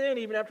the sin,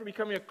 even after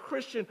becoming a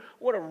Christian,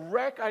 what a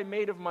wreck I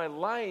made of my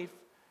life.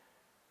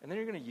 And then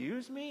you're going to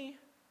use me?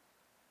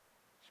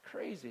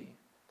 Crazy.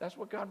 That's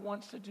what God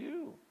wants to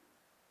do.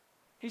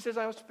 He says,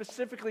 I will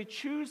specifically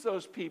choose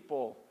those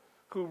people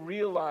who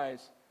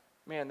realize,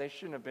 man, they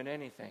shouldn't have been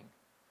anything.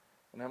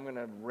 And I'm going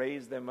to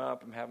raise them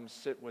up and have them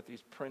sit with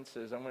these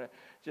princes. I'm going to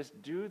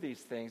just do these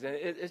things. And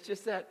it's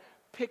just that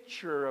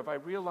picture of, I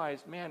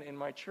realized, man, in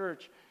my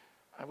church,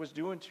 I was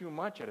doing too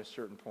much at a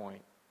certain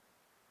point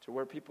to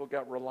where people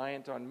got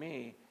reliant on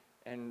me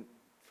and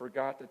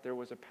forgot that there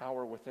was a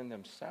power within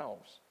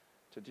themselves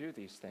to do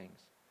these things.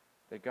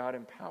 That God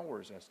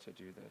empowers us to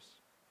do this.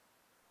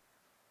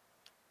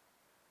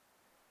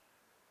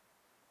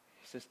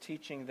 He says,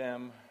 teaching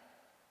them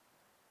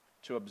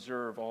to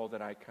observe all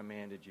that I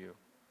commanded you.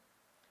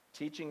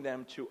 Teaching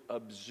them to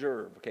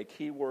observe. Okay,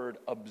 key word,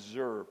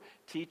 observe.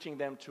 Teaching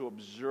them to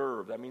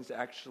observe. That means to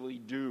actually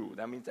do.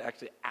 That means to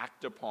actually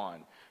act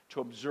upon.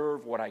 To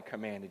observe what I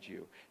commanded you.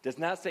 It does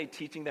not say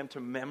teaching them to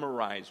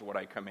memorize what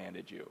I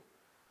commanded you.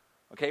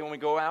 Okay, when we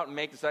go out and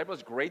make disciples,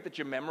 it's great that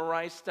you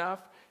memorize stuff.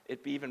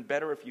 It'd be even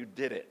better if you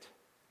did it.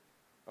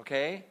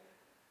 Okay?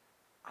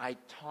 I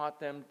taught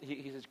them,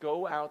 he says,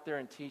 go out there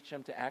and teach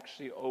them to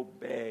actually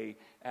obey,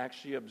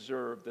 actually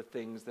observe the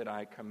things that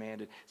I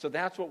commanded. So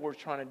that's what we're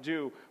trying to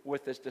do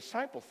with this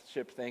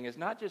discipleship thing, is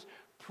not just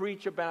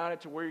preach about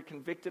it to where you're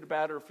convicted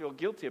about it or feel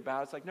guilty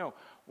about it. It's like, no,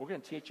 we're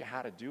going to teach you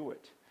how to do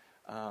it.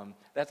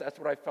 That's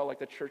what I felt like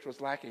the church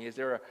was lacking. Is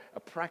there a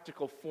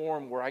practical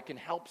form where I can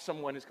help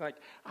someone who's like,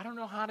 I don't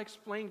know how to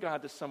explain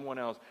God to someone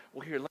else.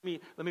 Well, here, let me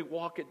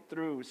walk it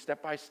through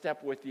step by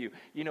step with you.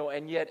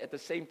 And yet at the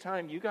same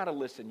time, you got to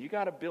listen. You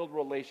got to build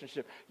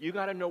relationship. You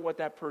got to know what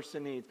that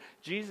person needs.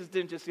 Jesus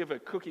didn't just give a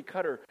cookie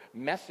cutter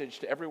message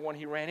to everyone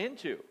he ran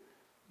into.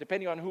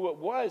 Depending on who it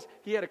was,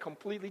 he had a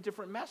completely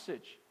different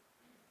message.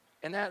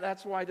 And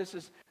that's why this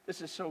is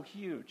so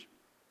huge.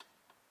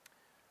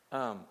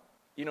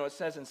 It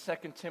says in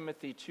 2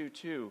 Timothy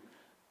 2:2,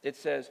 it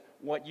says,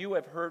 what you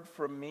have heard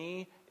from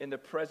me in the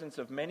presence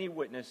of many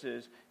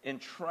witnesses,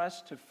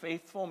 entrust to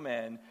faithful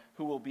men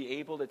who will be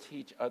able to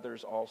teach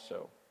others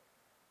also.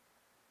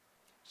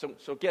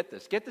 So get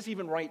this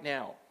even right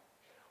now.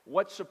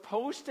 What's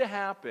supposed to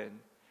happen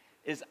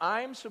is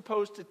I'm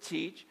supposed to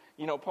teach.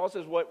 Paul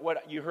says,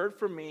 what you heard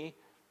from me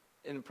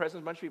in the presence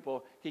of a bunch of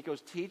people, he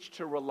goes, teach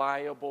to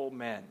reliable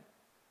men.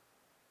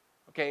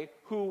 Okay,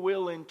 who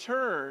will in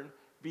turn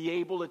be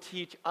able to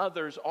teach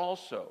others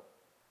also.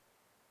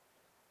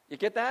 You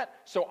get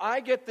that? So I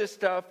get this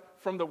stuff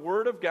from the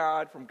Word of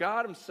God, from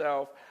God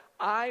himself.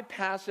 I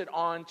pass it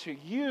on to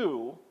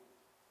you.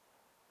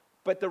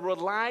 But the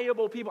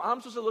reliable people, I'm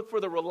supposed to look for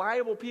the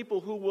reliable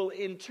people who will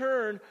in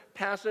turn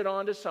pass it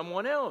on to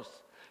someone else.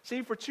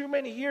 See, for too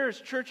many years,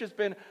 church has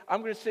been,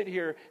 I'm going to sit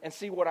here and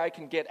see what I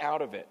can get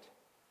out of it.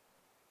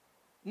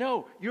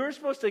 No, you're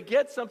supposed to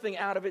get something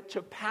out of it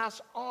to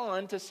pass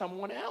on to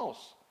someone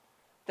else.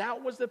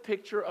 That was the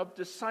picture of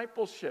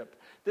discipleship.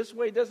 This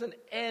way it doesn't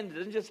end. It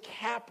doesn't just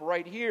cap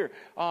right here.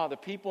 The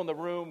people in the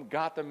room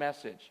got the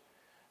message.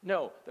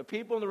 No, the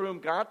people in the room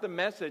got the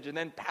message and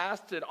then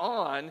passed it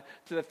on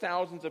to the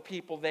thousands of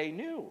people they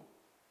knew.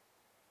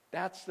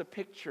 That's the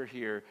picture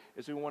here,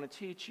 is we want to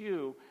teach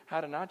you how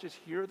to not just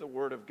hear the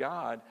word of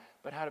God,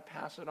 but how to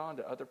pass it on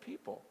to other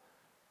people.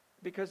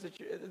 Because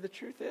the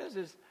truth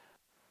is,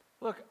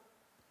 look,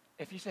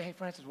 if you say, hey,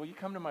 Francis, will you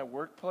come to my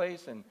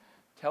workplace and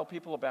tell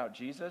people about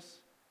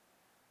Jesus?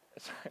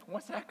 It's like,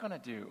 what's that going to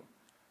do?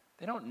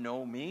 They don't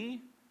know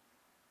me.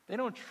 They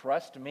don't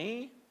trust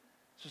me.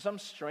 So some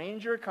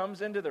stranger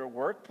comes into their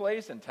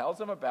workplace and tells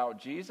them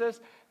about Jesus.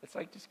 It's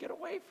like, just get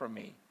away from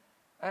me.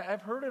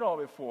 I've heard it all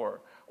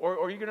before.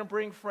 Or you're going to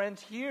bring friends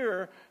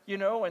here,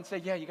 and say,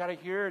 yeah, you got to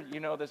hear,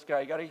 this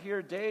guy. You got to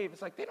hear Dave.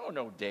 It's like, they don't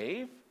know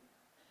Dave.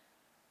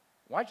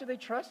 Why should they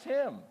trust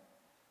him?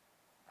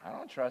 I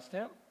don't trust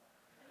him.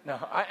 No,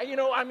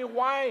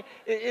 why?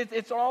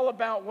 It's all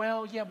about,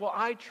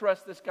 I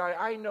trust this guy.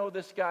 I know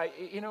this guy.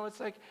 It's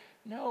like,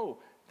 no,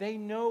 they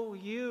know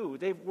you.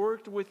 They've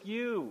worked with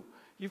you.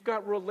 You've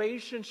got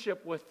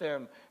relationship with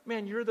them.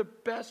 Man, you're the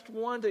best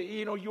one to,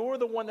 you're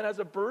the one that has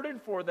a burden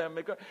for them.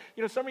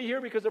 Some of you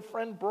here because a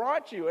friend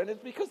brought you, and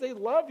it's because they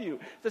love you.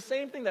 It's the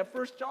same thing, that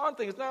 1 John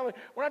thing. It's not like,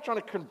 we're not trying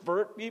to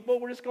convert people.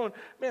 We're just going,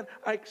 man,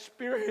 I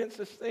experienced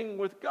this thing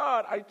with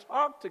God. I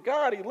talk to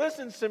God. He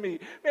listens to me.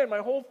 Man, my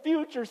whole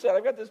future set.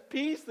 I've got this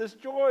peace, this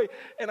joy,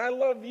 and I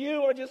love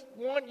you. I just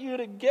want you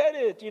to get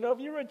it. If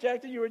you're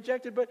rejected, you're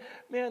rejected. But,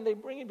 man, they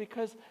bring it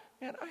because,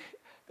 man,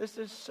 this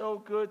is so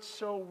good,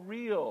 so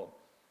real.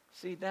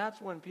 See, that's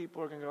when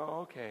people are going to go,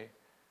 okay,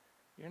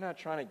 you're not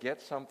trying to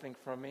get something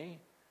from me.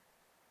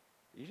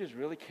 You just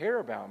really care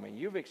about me.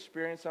 You've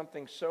experienced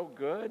something so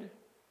good.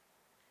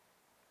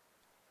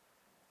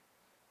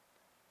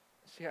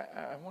 See,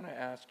 I want to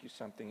ask you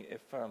something.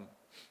 If,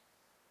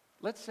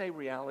 let's say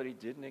reality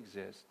didn't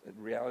exist, the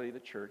reality of the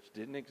church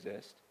didn't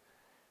exist,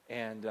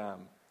 and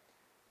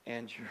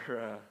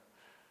you're,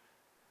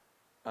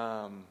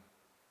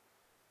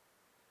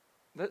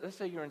 let's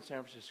say you're in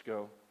San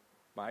Francisco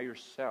by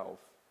yourself,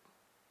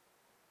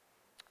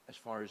 as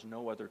far as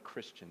no other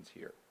Christians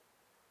here.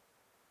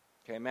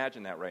 Okay,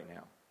 imagine that right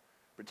now.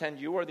 Pretend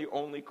you are the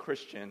only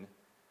Christian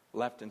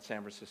left in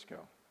San Francisco.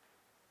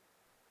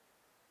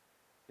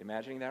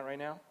 Imagining that right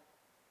now?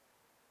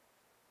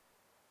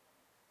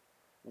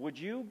 Would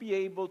you be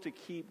able to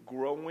keep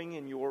growing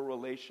in your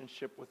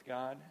relationship with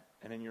God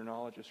and in your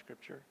knowledge of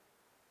Scripture?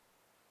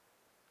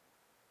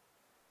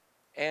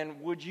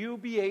 And would you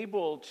be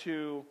able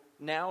to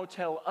now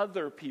tell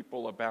other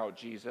people about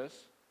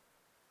Jesus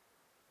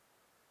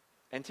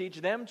and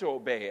teach them to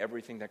obey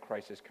everything that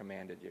Christ has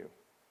commanded you?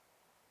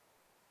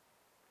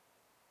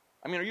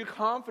 Are you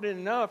confident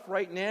enough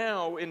right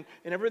now in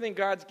everything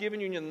God's given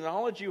you and the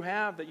knowledge you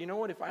have that,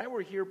 if I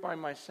were here by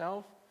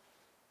myself,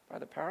 by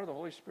the power of the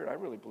Holy Spirit, I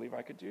really believe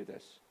I could do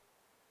this.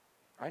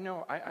 I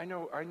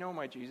know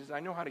my Jesus. I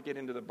know how to get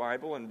into the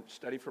Bible and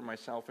study for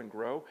myself and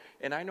grow,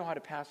 and I know how to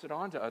pass it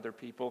on to other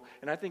people.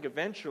 And I think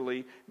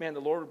eventually, man,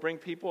 the Lord would bring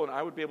people, and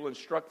I would be able to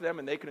instruct them,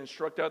 and they could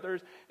instruct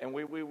others, and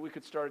we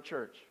could start a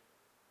church.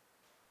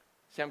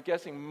 See, I'm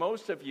guessing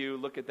most of you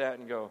look at that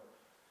and go,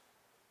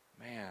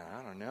 man,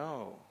 I don't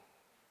know.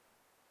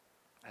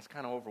 That's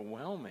kind of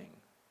overwhelming.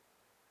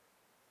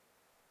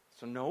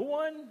 So no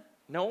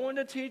one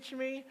to teach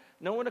me,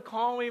 no one to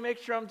call me, make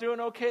sure I'm doing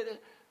okay.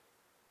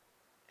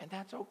 And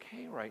that's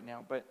okay right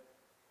now, but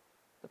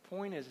the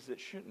point is it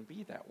shouldn't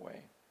be that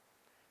way.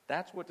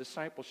 That's what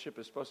discipleship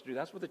is supposed to do.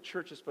 That's what the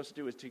church is supposed to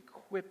do, is to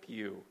equip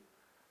you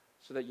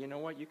so that, you know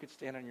what, you could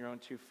stand on your own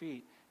 2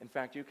 feet. In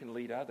fact, you can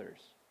lead others.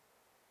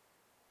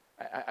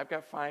 I've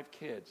got 5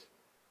 kids.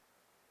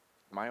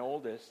 My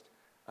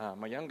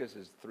youngest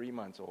is 3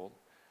 months old,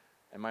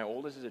 and my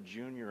oldest is a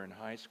junior in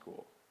high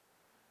school.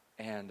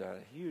 And a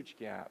huge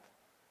gap.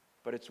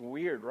 But it's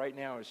weird right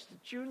now. It's the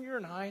junior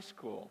in high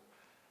school.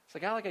 So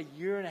I got like a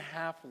year and a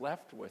half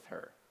left with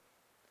her.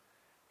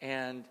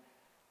 And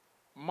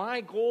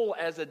my goal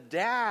as a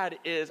dad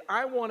is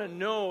I want to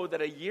know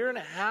that a year and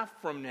a half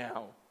from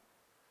now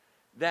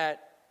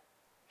that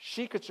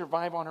she could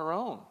survive on her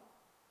own.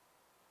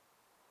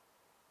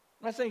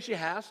 I'm not saying she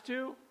has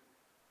to,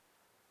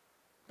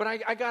 but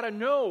I got to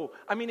know.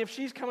 I mean, if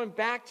she's coming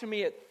back to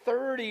me at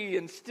 30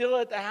 and still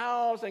at the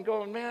house and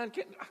going, man,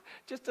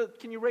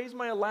 can you raise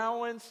my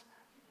allowance?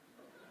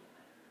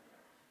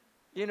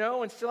 You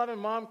know, and still having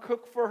mom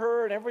cook for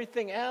her and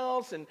everything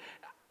else. And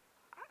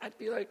I'd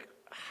be like,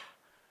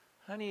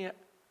 honey,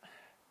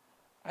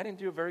 I didn't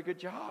do a very good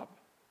job.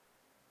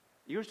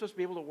 You were supposed to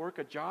be able to work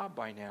a job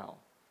by now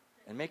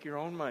and make your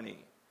own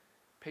money,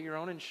 pay your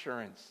own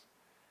insurance.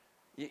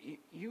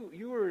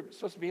 You were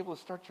supposed to be able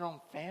to start your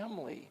own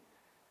family,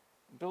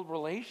 build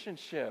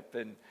relationship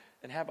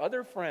and have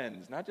other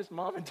friends, not just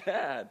mom and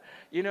dad.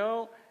 You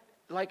know,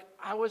 like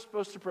I was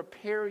supposed to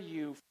prepare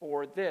you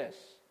for this.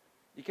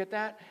 You get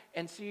that?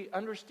 And see,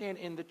 understand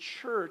in the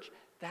church,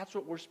 that's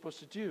what we're supposed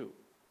to do.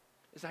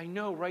 Is I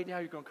know right now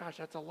you're going, gosh,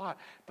 that's a lot.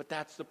 But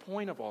that's the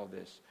point of all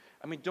this.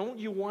 I mean, don't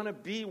you want to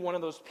be one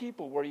of those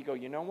people where you go,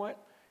 you know what?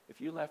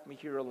 If you left me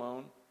here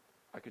alone,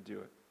 I could do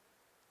it.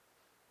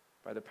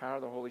 By the power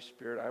of the Holy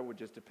Spirit, I would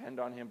just depend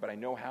on him, but I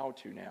know how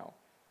to now.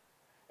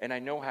 And I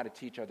know how to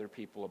teach other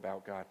people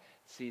about God.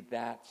 See,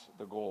 that's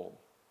the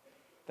goal.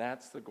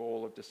 That's the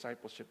goal of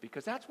discipleship,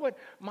 because that's what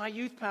my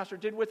youth pastor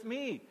did with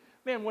me.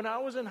 Man, when I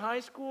was in high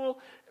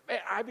school,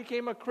 I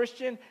became a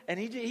Christian, and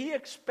he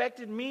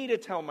expected me to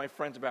tell my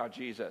friends about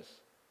Jesus.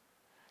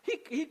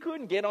 He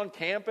couldn't get on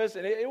campus,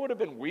 and it would have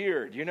been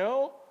weird, you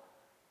know?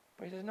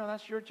 But he said, no,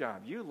 that's your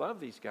job. You love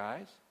these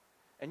guys,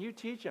 and you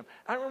teach them.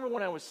 I remember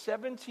when I was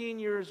 17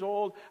 years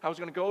old, I was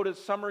going to go to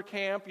summer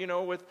camp, you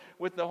know,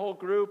 with the whole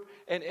group,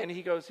 and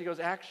he goes,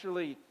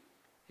 actually,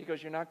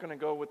 you're not going to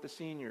go with the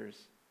seniors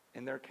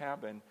in their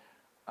cabin.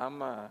 I'm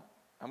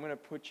going to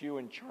put you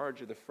in charge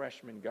of the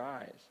freshman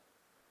guys.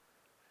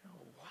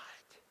 What?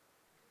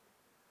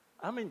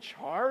 I'm in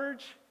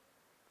charge?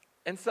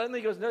 And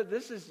suddenly he goes, no,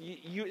 this is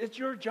you. It's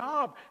your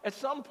job. At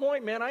some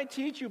point, man, I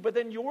teach you, but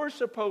then you're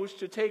supposed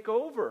to take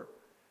over.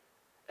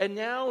 And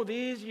now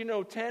these,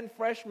 10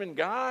 freshman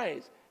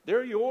guys,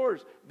 they're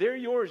yours. They're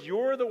yours.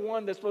 You're the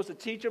one that's supposed to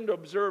teach them to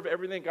observe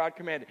everything God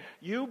commanded.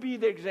 You be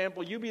the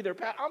example. You be their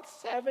path. I'm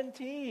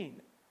 17.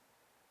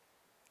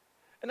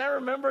 And I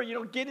remember,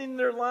 getting in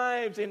their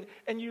lives,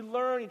 and you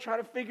learn, you try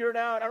to figure it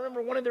out. I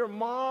remember one of their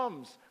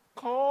moms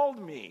called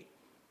me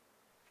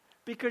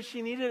because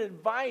she needed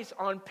advice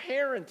on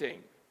parenting.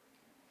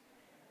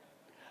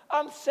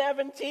 I'm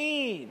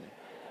 17.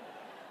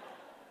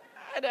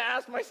 I had to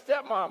ask my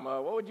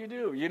stepmama, what would you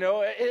do?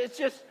 It's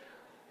just,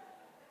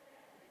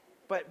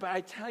 but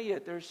I tell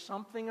you, there's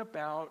something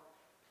about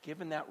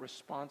given that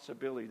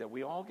responsibility that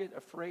we all get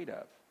afraid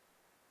of.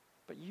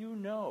 But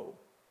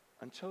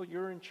until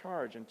you're in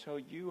charge, until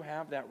you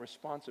have that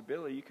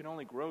responsibility, you can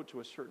only grow to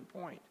a certain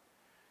point.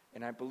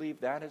 And I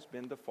believe that has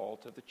been the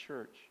fault of the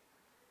church.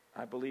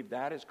 I believe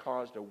that has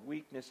caused a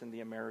weakness in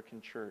the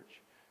American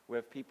church. We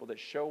have people that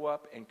show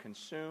up and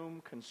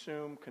consume.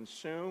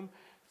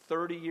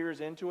 30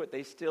 years into it,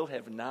 they still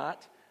have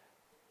not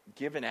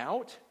given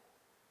out.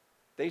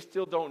 They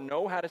still don't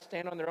know how to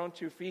stand on their own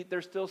 2 feet.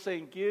 They're still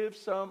saying,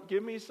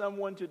 give me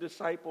someone to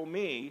disciple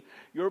me.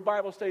 Your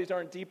Bible studies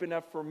aren't deep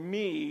enough for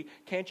me.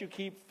 Can't you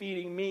keep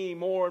feeding me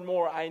more and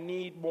more? I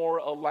need more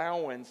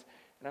allowance.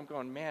 And I'm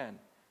going, man,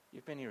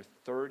 you've been here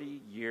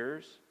 30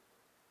 years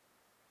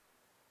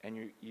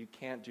and you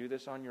can't do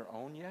this on your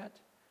own yet?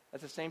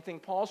 That's the same thing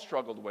Paul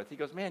struggled with. He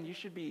goes, man,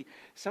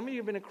 some of you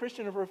have been a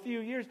Christian for a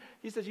few years.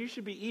 He says, you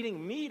should be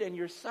eating meat and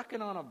you're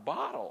sucking on a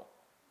bottle.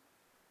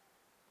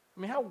 I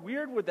mean, how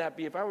weird would that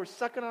be if I were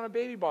sucking on a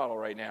baby bottle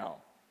right now?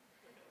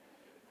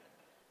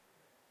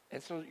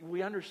 And so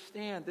we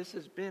understand this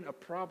has been a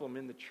problem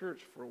in the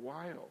church for a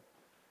while.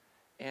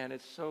 And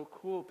it's so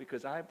cool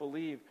because I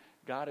believe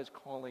God is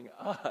calling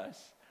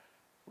us,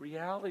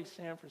 Reality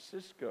San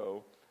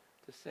Francisco,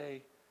 to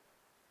say,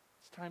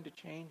 it's time to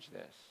change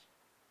this.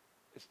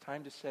 It's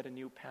time to set a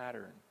new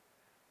pattern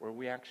where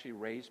we actually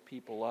raise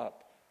people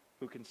up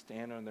who can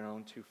stand on their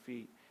own 2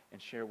 feet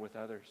and share with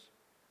others.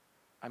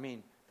 I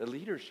mean, the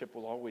leadership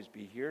will always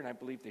be here, and I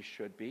believe they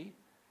should be.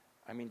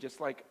 I mean, just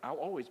like I'll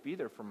always be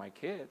there for my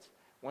kids.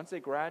 Once they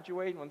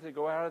graduate, once they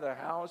go out of the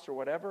house or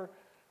whatever,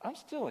 I'm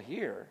still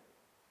here.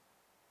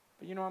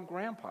 But I'm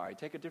grandpa. I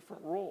take a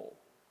different role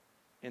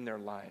in their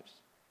lives.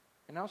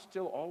 And I'll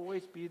still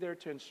always be there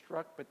to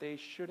instruct, but they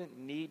shouldn't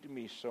need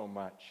me so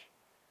much.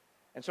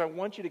 And so I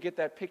want you to get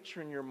that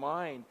picture in your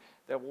mind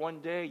that one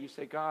day you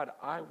say, God,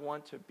 I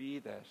want to be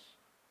this.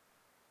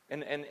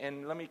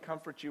 And let me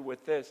comfort you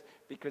with this,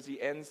 because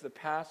he ends the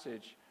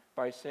passage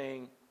by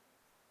saying,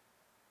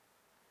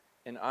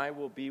 and I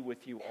will be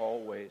with you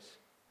always.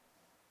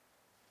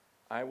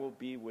 I will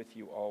be with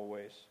you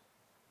always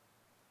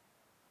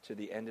to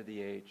the end of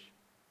the age.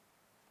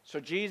 So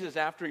Jesus,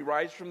 after he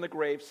rises from the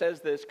grave,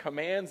 says this,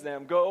 commands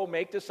them, go,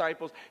 make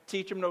disciples,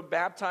 teach them to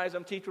baptize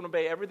them, teach them to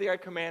obey everything I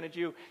commanded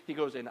you. He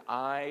goes, and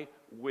I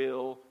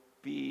will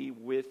be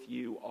with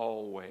you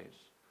always.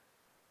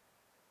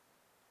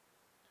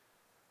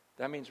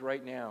 That means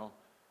right now,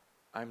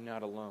 I'm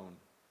not alone.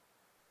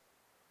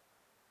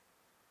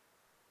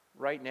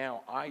 Right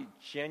now, I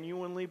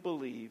genuinely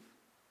believe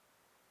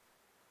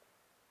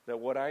that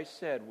what I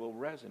said will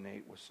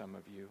resonate with some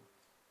of you.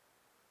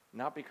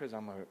 Not because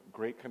I'm a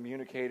great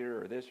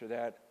communicator or this or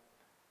that.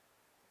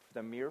 For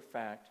the mere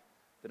fact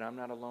that I'm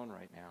not alone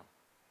right now.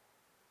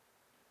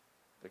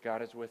 That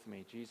God is with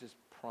me. Jesus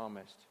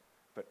promised.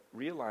 But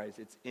realize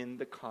it's in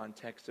the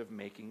context of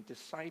making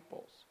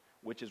disciples,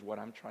 which is what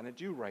I'm trying to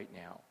do right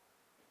now.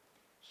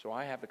 So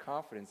I have the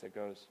confidence that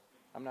goes,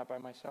 I'm not by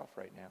myself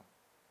right now.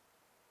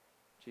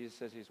 Jesus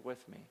says he's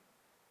with me.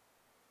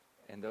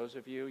 And those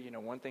of you,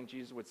 one thing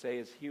Jesus would say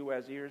is, he who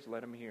has ears,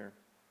 let him hear.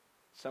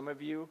 Some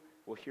of you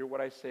will hear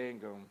what I say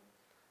and go,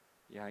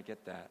 yeah, I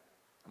get that.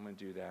 I'm going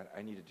to do that.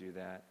 I need to do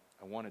that.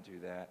 I want to do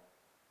that.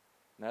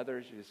 And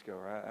others, you just go,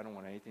 I don't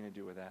want anything to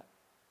do with that.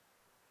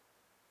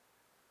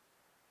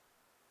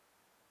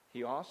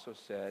 He also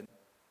said,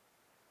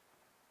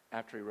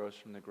 after he rose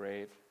from the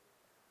grave,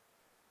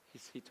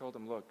 he told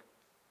them, look,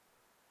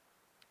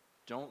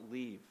 don't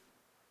leave.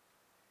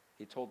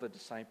 He told the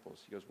disciples,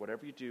 he goes,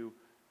 whatever you do,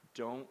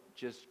 don't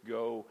just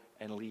go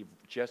and leave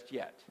just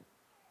yet.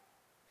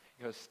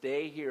 He goes,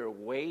 stay here,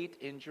 wait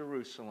in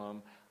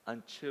Jerusalem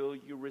until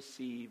you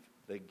receive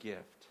the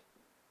gift.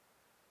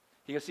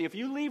 He goes, see, if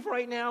you leave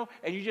right now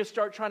and you just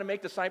start trying to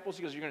make disciples,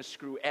 he goes, you're going to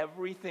screw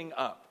everything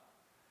up.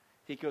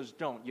 He goes,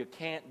 don't. You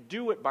can't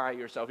do it by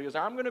yourself. He goes,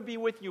 I'm going to be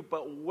with you,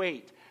 but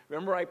wait.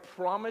 Remember, I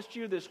promised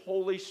you this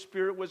Holy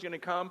Spirit was going to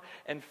come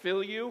and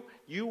fill you?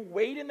 You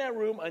wait in that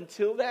room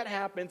until that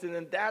happens, and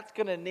then that's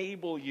going to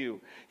enable you.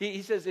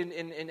 He says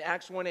in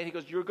Acts 1:8, he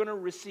goes, you're going to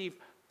receive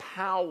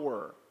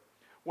power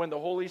when the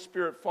Holy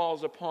Spirit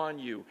falls upon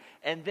you.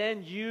 And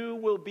then you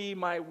will be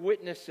my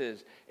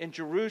witnesses in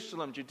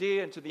Jerusalem,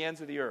 Judea, and to the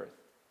ends of the earth.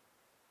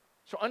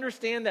 So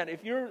understand that.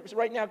 If you're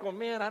right now going,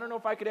 man, I don't know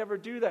if I could ever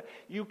do that.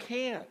 You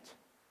can't.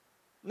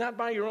 Not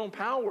by your own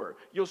power.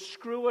 You'll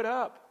screw it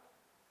up.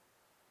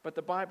 But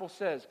the Bible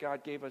says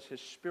God gave us his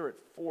Spirit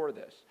for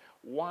this.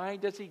 Why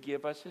does he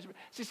give us his Spirit?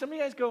 See, some of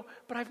you guys go,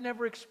 but I've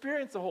never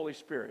experienced the Holy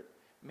Spirit.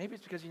 Maybe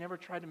it's because you never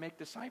tried to make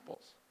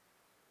disciples.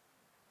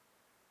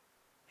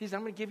 He said,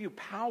 I'm going to give you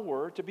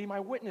power to be my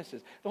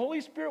witnesses. The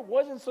Holy Spirit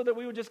wasn't so that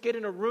we would just get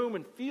in a room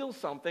and feel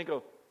something,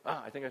 go,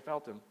 I think I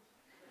felt him.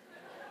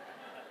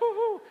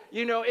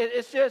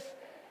 It's just,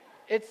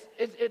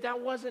 that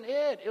wasn't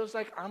it. It was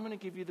like, I'm going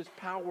to give you this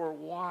power.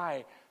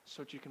 Why?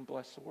 So that you can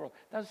bless the world.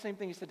 That's the same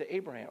thing he said to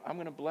Abraham. I'm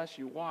going to bless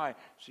you. Why?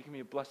 So you can be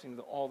a blessing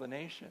to all the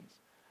nations.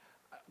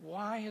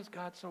 Why has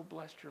God so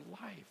blessed your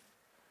life?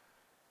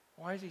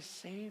 Why has he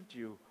saved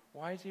you?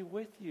 Why is he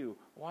with you?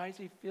 Why does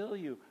he fill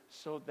you?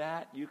 So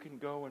that you can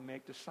go and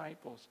make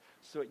disciples.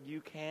 So that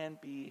you can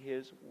be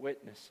his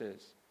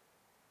witnesses.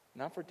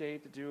 Not for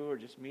Dave to do, or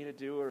just me to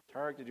do, or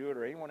Tarek to do it,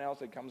 or anyone else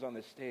that comes on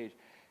this stage.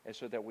 And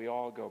so that we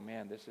all go,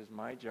 man, this is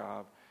my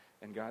job,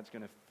 and God's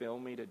going to fill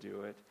me to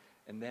do it.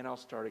 And then I'll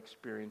start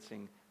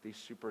experiencing these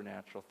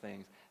supernatural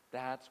things.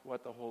 That's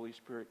what the Holy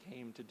Spirit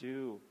came to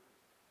do.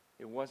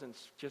 It wasn't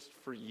just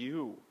for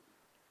you.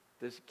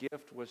 This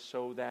gift was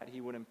so that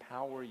he would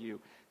empower you.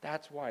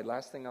 That's why.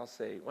 Last thing I'll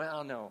say.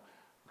 Well, no.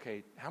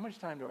 Okay, how much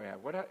time do I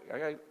have? I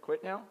got to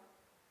quit now?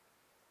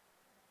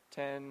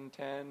 10.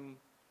 Can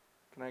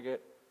I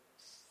get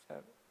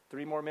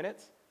 3 more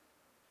minutes?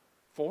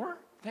 4?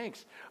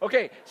 Thanks.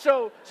 Okay,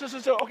 so,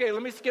 okay,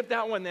 let me skip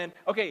that one then.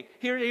 Okay,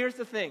 here's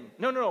the thing.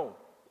 No.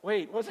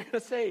 Wait, what was I going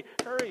to say?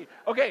 Hurry.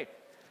 Okay.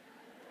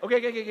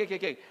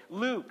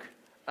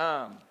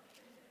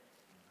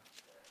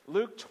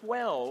 Luke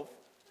 12.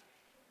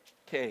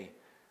 Okay,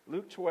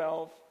 Luke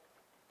 12.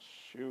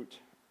 Shoot,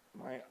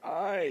 my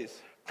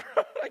eyes.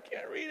 I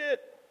can't read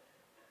it.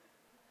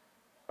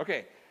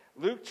 Okay,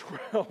 Luke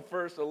 12,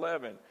 verse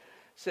 11.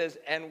 Says,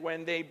 and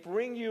when they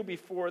bring you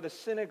before the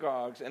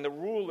synagogues and the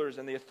rulers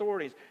and the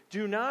authorities,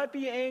 do not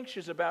be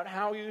anxious about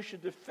how you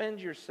should defend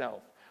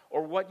yourself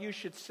or what you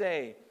should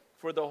say,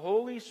 for the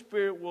Holy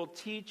Spirit will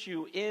teach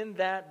you in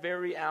that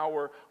very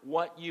hour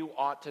what you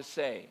ought to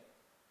say.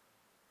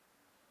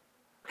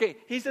 Okay,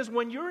 he says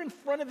when you're in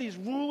front of these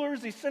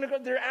rulers, these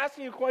synagogues, they're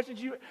asking you questions,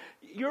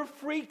 you're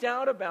freaked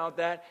out about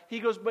that.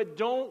 He goes, but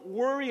don't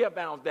worry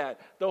about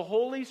that. The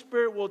Holy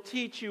Spirit will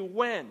teach you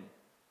when?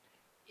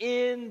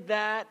 In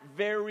that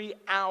very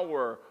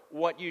hour,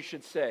 what you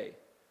should say.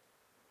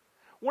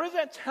 What does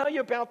that tell you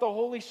about the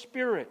Holy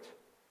Spirit?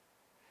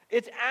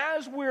 It's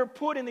as we're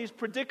put in these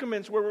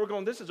predicaments where we're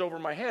going, this is over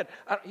my head.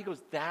 He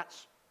goes,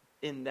 that's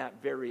in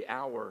that very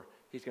hour,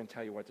 he's going to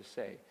tell you what to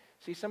say.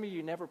 See, some of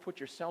you never put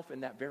yourself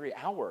in that very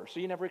hour, so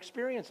you never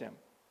experience him.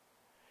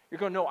 You're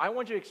going, no, I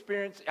want to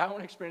experience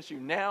you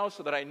now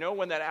so that I know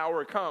when that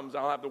hour comes,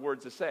 I'll have the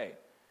words to say.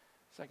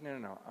 It's like,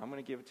 no, I'm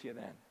going to give it to you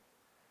then.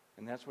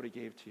 And that's what he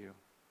gave to you.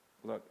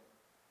 Look,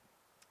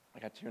 I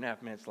got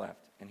 2.5 minutes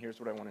left, and here's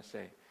what I want to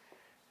say.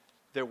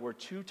 There were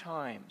 2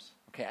 times,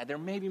 okay, there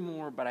may be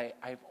more, but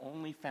I've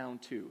only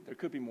found 2. There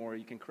could be more.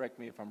 You can correct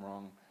me if I'm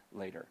wrong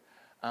later.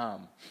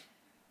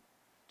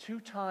 2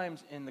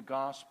 times in the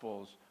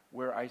Gospels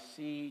where I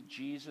see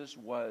Jesus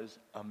was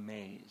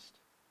amazed,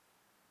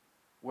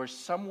 where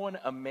someone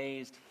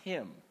amazed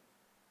him.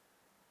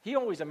 He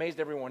always amazed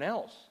everyone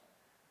else,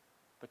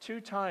 but 2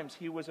 times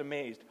he was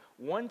amazed.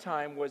 One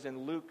time was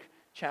in Luke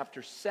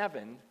chapter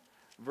 7,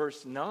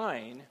 verse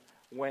 9,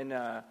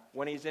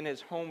 when he's in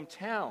his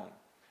hometown.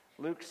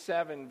 Luke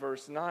 7,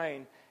 verse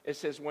 9, it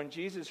says, when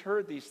Jesus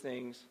heard these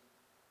things...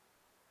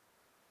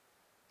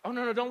 Oh,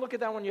 no, don't look at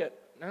that one yet.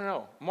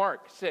 No.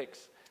 Mark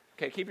 6.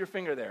 Okay, keep your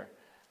finger there.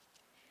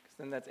 Because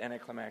then that's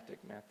anticlimactic.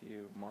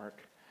 Matthew, Mark.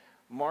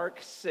 Mark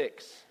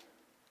 6.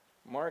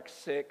 Mark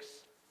 6,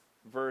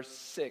 verse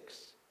 6.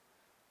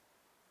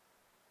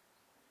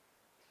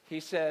 He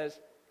says,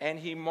 and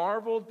he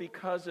marveled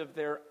because of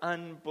their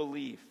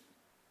unbelief.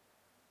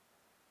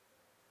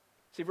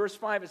 See, verse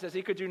 5, it says,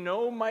 he could do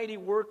no mighty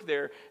work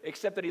there,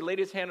 except that he laid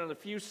his hand on a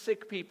few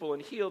sick people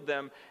and healed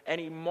them,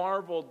 and he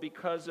marveled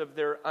because of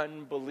their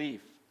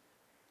unbelief.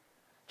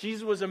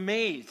 Jesus was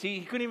amazed. He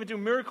couldn't even do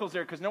miracles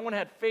there because no one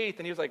had faith,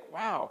 and he was like,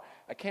 wow,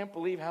 I can't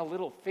believe how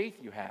little faith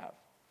you have.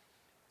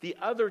 The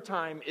other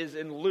time is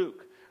in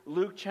Luke.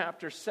 Luke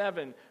chapter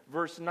 7,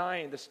 verse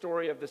 9, the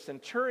story of the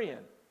centurion.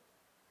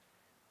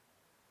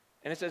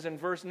 And it says in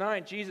verse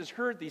 9, Jesus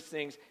heard these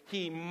things.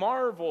 He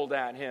marveled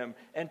at him.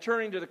 And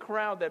turning to the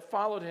crowd that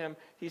followed him,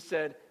 he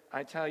said,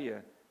 I tell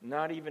you,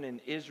 not even in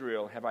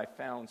Israel have I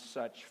found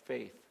such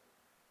faith.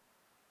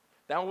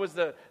 That was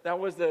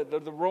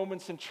the Roman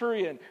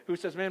centurion who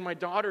says, man, my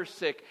daughter's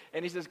sick.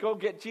 And he says, go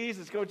get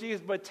Jesus, go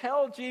Jesus. But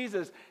tell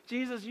Jesus,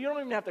 you don't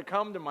even have to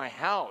come to my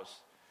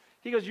house.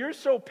 He goes, you're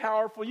so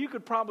powerful, you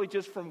could probably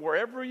just from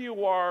wherever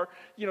you are,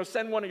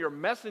 send one of your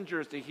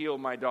messengers to heal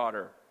my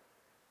daughter.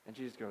 And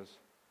Jesus goes,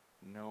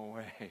 no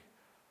way.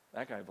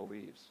 That guy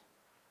believes.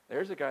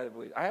 There's a guy that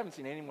believes. I haven't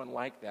seen anyone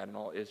like that in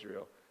all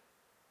Israel.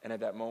 And at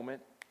that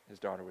moment, his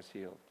daughter was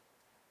healed.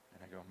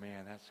 And I go,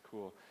 man, that's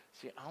cool.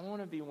 See, I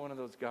want to be one of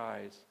those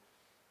guys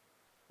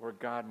where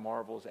God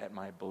marvels at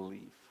my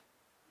belief.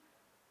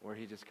 Where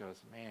he just goes,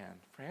 man,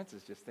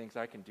 Francis just thinks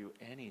I can do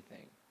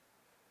anything.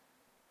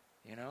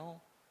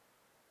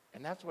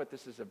 And that's what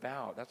this is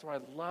about. That's why I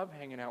love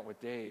hanging out with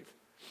Dave.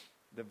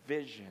 The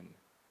vision.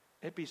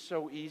 It'd be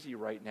so easy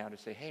right now to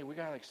say, hey, we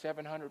got like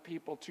 700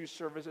 people, 2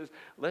 services.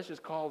 Let's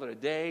just call it a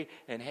day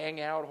and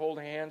hang out, hold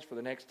hands for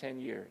the next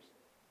 10 years.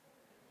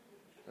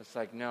 It's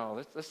like,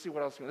 no, let's see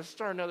what else. Let's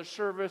start another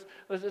service.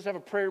 Let's have a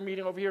prayer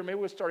meeting over here. Maybe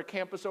we'll start a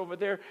campus over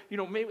there.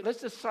 Maybe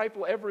let's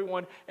disciple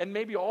everyone, and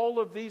maybe all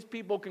of these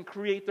people can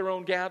create their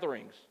own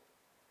gatherings.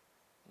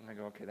 And I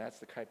go, okay, that's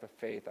the type of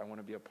faith I want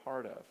to be a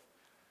part of.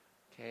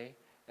 Okay?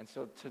 And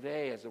so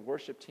today, as the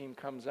worship team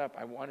comes up,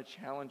 I want to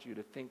challenge you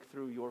to think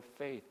through your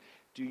faith.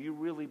 Do you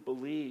really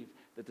believe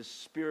that the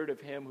Spirit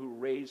of Him who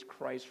raised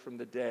Christ from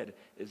the dead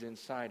is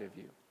inside of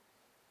you?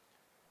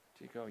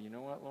 Do you go, you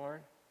know what,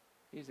 Lord?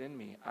 He's in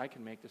me. I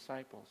can make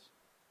disciples.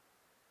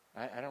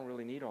 I don't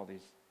really need all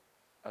these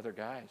other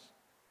guys.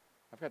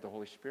 I've got the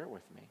Holy Spirit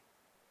with me.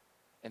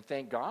 And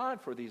thank God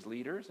for these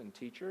leaders and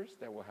teachers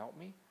that will help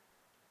me.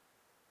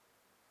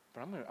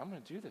 But I'm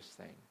going to do this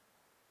thing.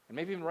 And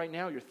maybe even right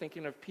now you're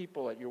thinking of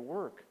people at your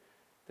work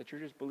that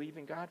you're just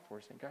believing God for,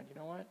 saying, God, you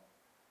know what?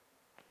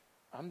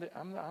 I'm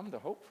the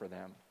hope for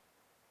them.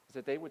 Is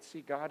that they would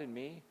see God in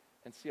me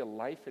and see a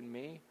life in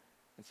me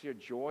and see a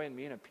joy in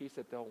me and a peace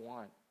that they'll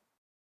want.